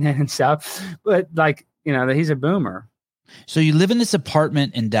watching CNN and stuff, but like, he's a boomer. So you live in this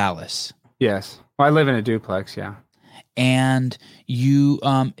apartment in Dallas? Yes. Well, I live in a duplex. Yeah. And you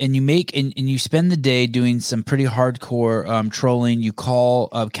you spend the day doing some pretty hardcore trolling. You call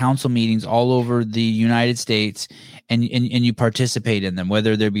council meetings all over the United States, and you participate in them,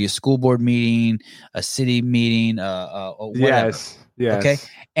 whether there be a school board meeting, a city meeting, whatever. Yes. Okay.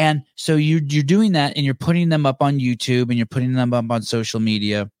 And so you're doing that, and you're putting them up on YouTube, and you're putting them up on social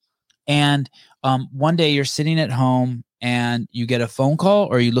media. And one day you're sitting at home, and you get a phone call,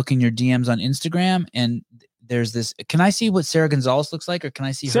 or you look in your DMs on Instagram, and there's this. Can I see what Sarah Gonzalez looks like, or can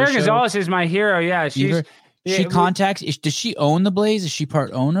I see Sarah her Gonzalez is my hero. Yeah, she contacts. Does she own the Blaze? Is she part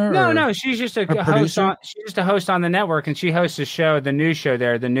owner? No. She's just a host on. She's just a host on the network, and she hosts a show, the news show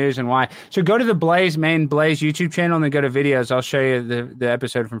there, the News and Why. So go to the main Blaze YouTube channel, and then go to videos. I'll show you the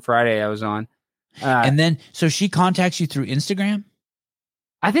episode from Friday I was on. And then, so she contacts you through Instagram.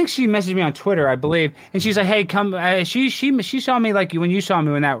 I think she messaged me on Twitter, I believe, and she's like, "Hey, come." She saw me like when you saw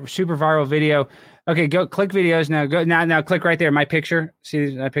me in that super viral video. Okay, go click videos now. Go now. Click right there. My picture.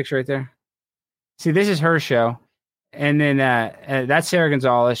 See that picture right there. See, this is her show, and then that's Sarah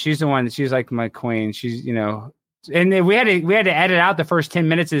Gonzalez. She's the one. She's like my queen. She's and then we had to edit out the first 10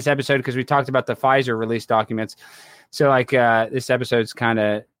 minutes of this episode because we talked about the Pfizer release documents. So like this episode's kind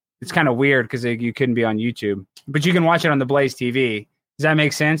of weird because you couldn't be on YouTube, but you can watch it on the Blaze TV. Does that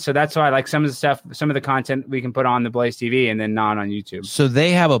make sense? So that's why like some of the content we can put on the Blaze TV and then not on YouTube. So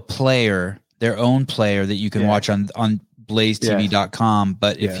they have a player, their own player that you can watch on blazetv.com.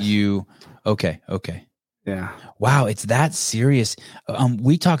 But if you Okay. Yeah. Wow, it's that serious.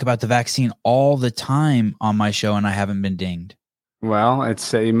 We talk about the vaccine all the time on my show, and I haven't been dinged. Well,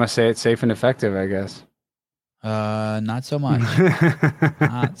 you must say it's safe and effective, I guess. Not so much.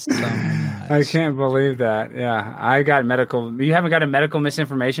 Not so much. I can't believe that. Yeah, I got medical. You haven't got a medical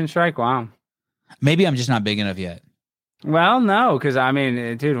misinformation strike? Wow. Maybe I'm just not big enough yet. Well, no, because I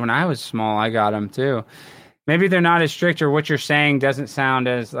mean, dude, when I was small, I got them too. Maybe they're not as strict, or what you're saying doesn't sound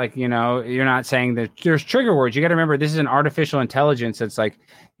as like, you're not saying that there's trigger words. You got to remember, this is an artificial intelligence that's like,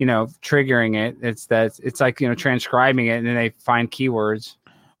 triggering it. It's like, transcribing it, and then they find keywords.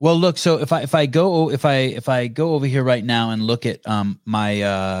 Well, look, so if I go over here right now and look at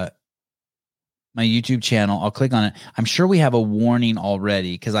my YouTube channel, I'll click on it. I'm sure we have a warning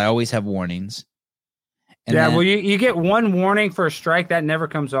already because I always have warnings. And well, you get one warning for a strike that never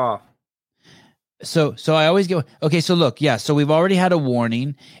comes off. So I always go, okay, so look, so we've already had a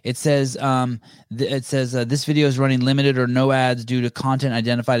warning. It says, this video is running limited or no ads due to content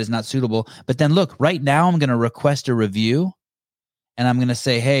identified as not suitable. But then look, right now I'm going to request a review, and I'm going to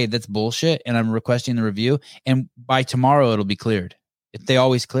say, hey, that's bullshit. And I'm requesting the review. And by tomorrow it'll be cleared. They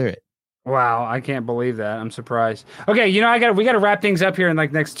always clear it. Wow. I can't believe that. I'm surprised. Okay. We got to wrap things up here in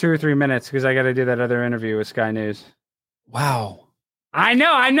like next 2 or 3 minutes, because I got to do that other interview with Sky News. Wow. I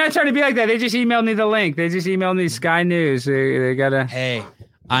know. I'm not trying to be like that. They just emailed me the link. They just emailed me Sky News. They gotta. Hey,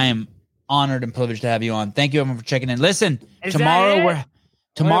 I am honored and privileged to have you on. Thank you everyone for checking in. Listen, tomorrow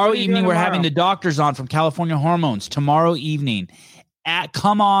evening we're having the doctors on from California Hormones. Tomorrow evening,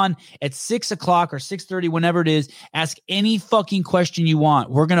 come on at 6:00 or 6:30, whenever it is. Ask any fucking question you want.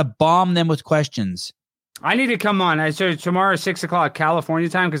 We're gonna bomb them with questions. I need to come on. So tomorrow 6:00 California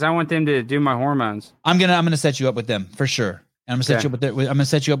time, because I want them to do my hormones. I'm gonna set you up with them for sure. And I'm gonna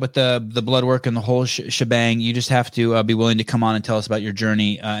set you up with the blood work and the whole shebang. You just have to be willing to come on and tell us about your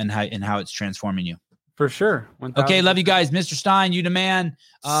journey and how it's transforming you. For sure. 1,000%. Okay, love you guys, Mr. Stein. You the man.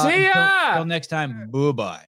 See ya. Until next time. Bye bye.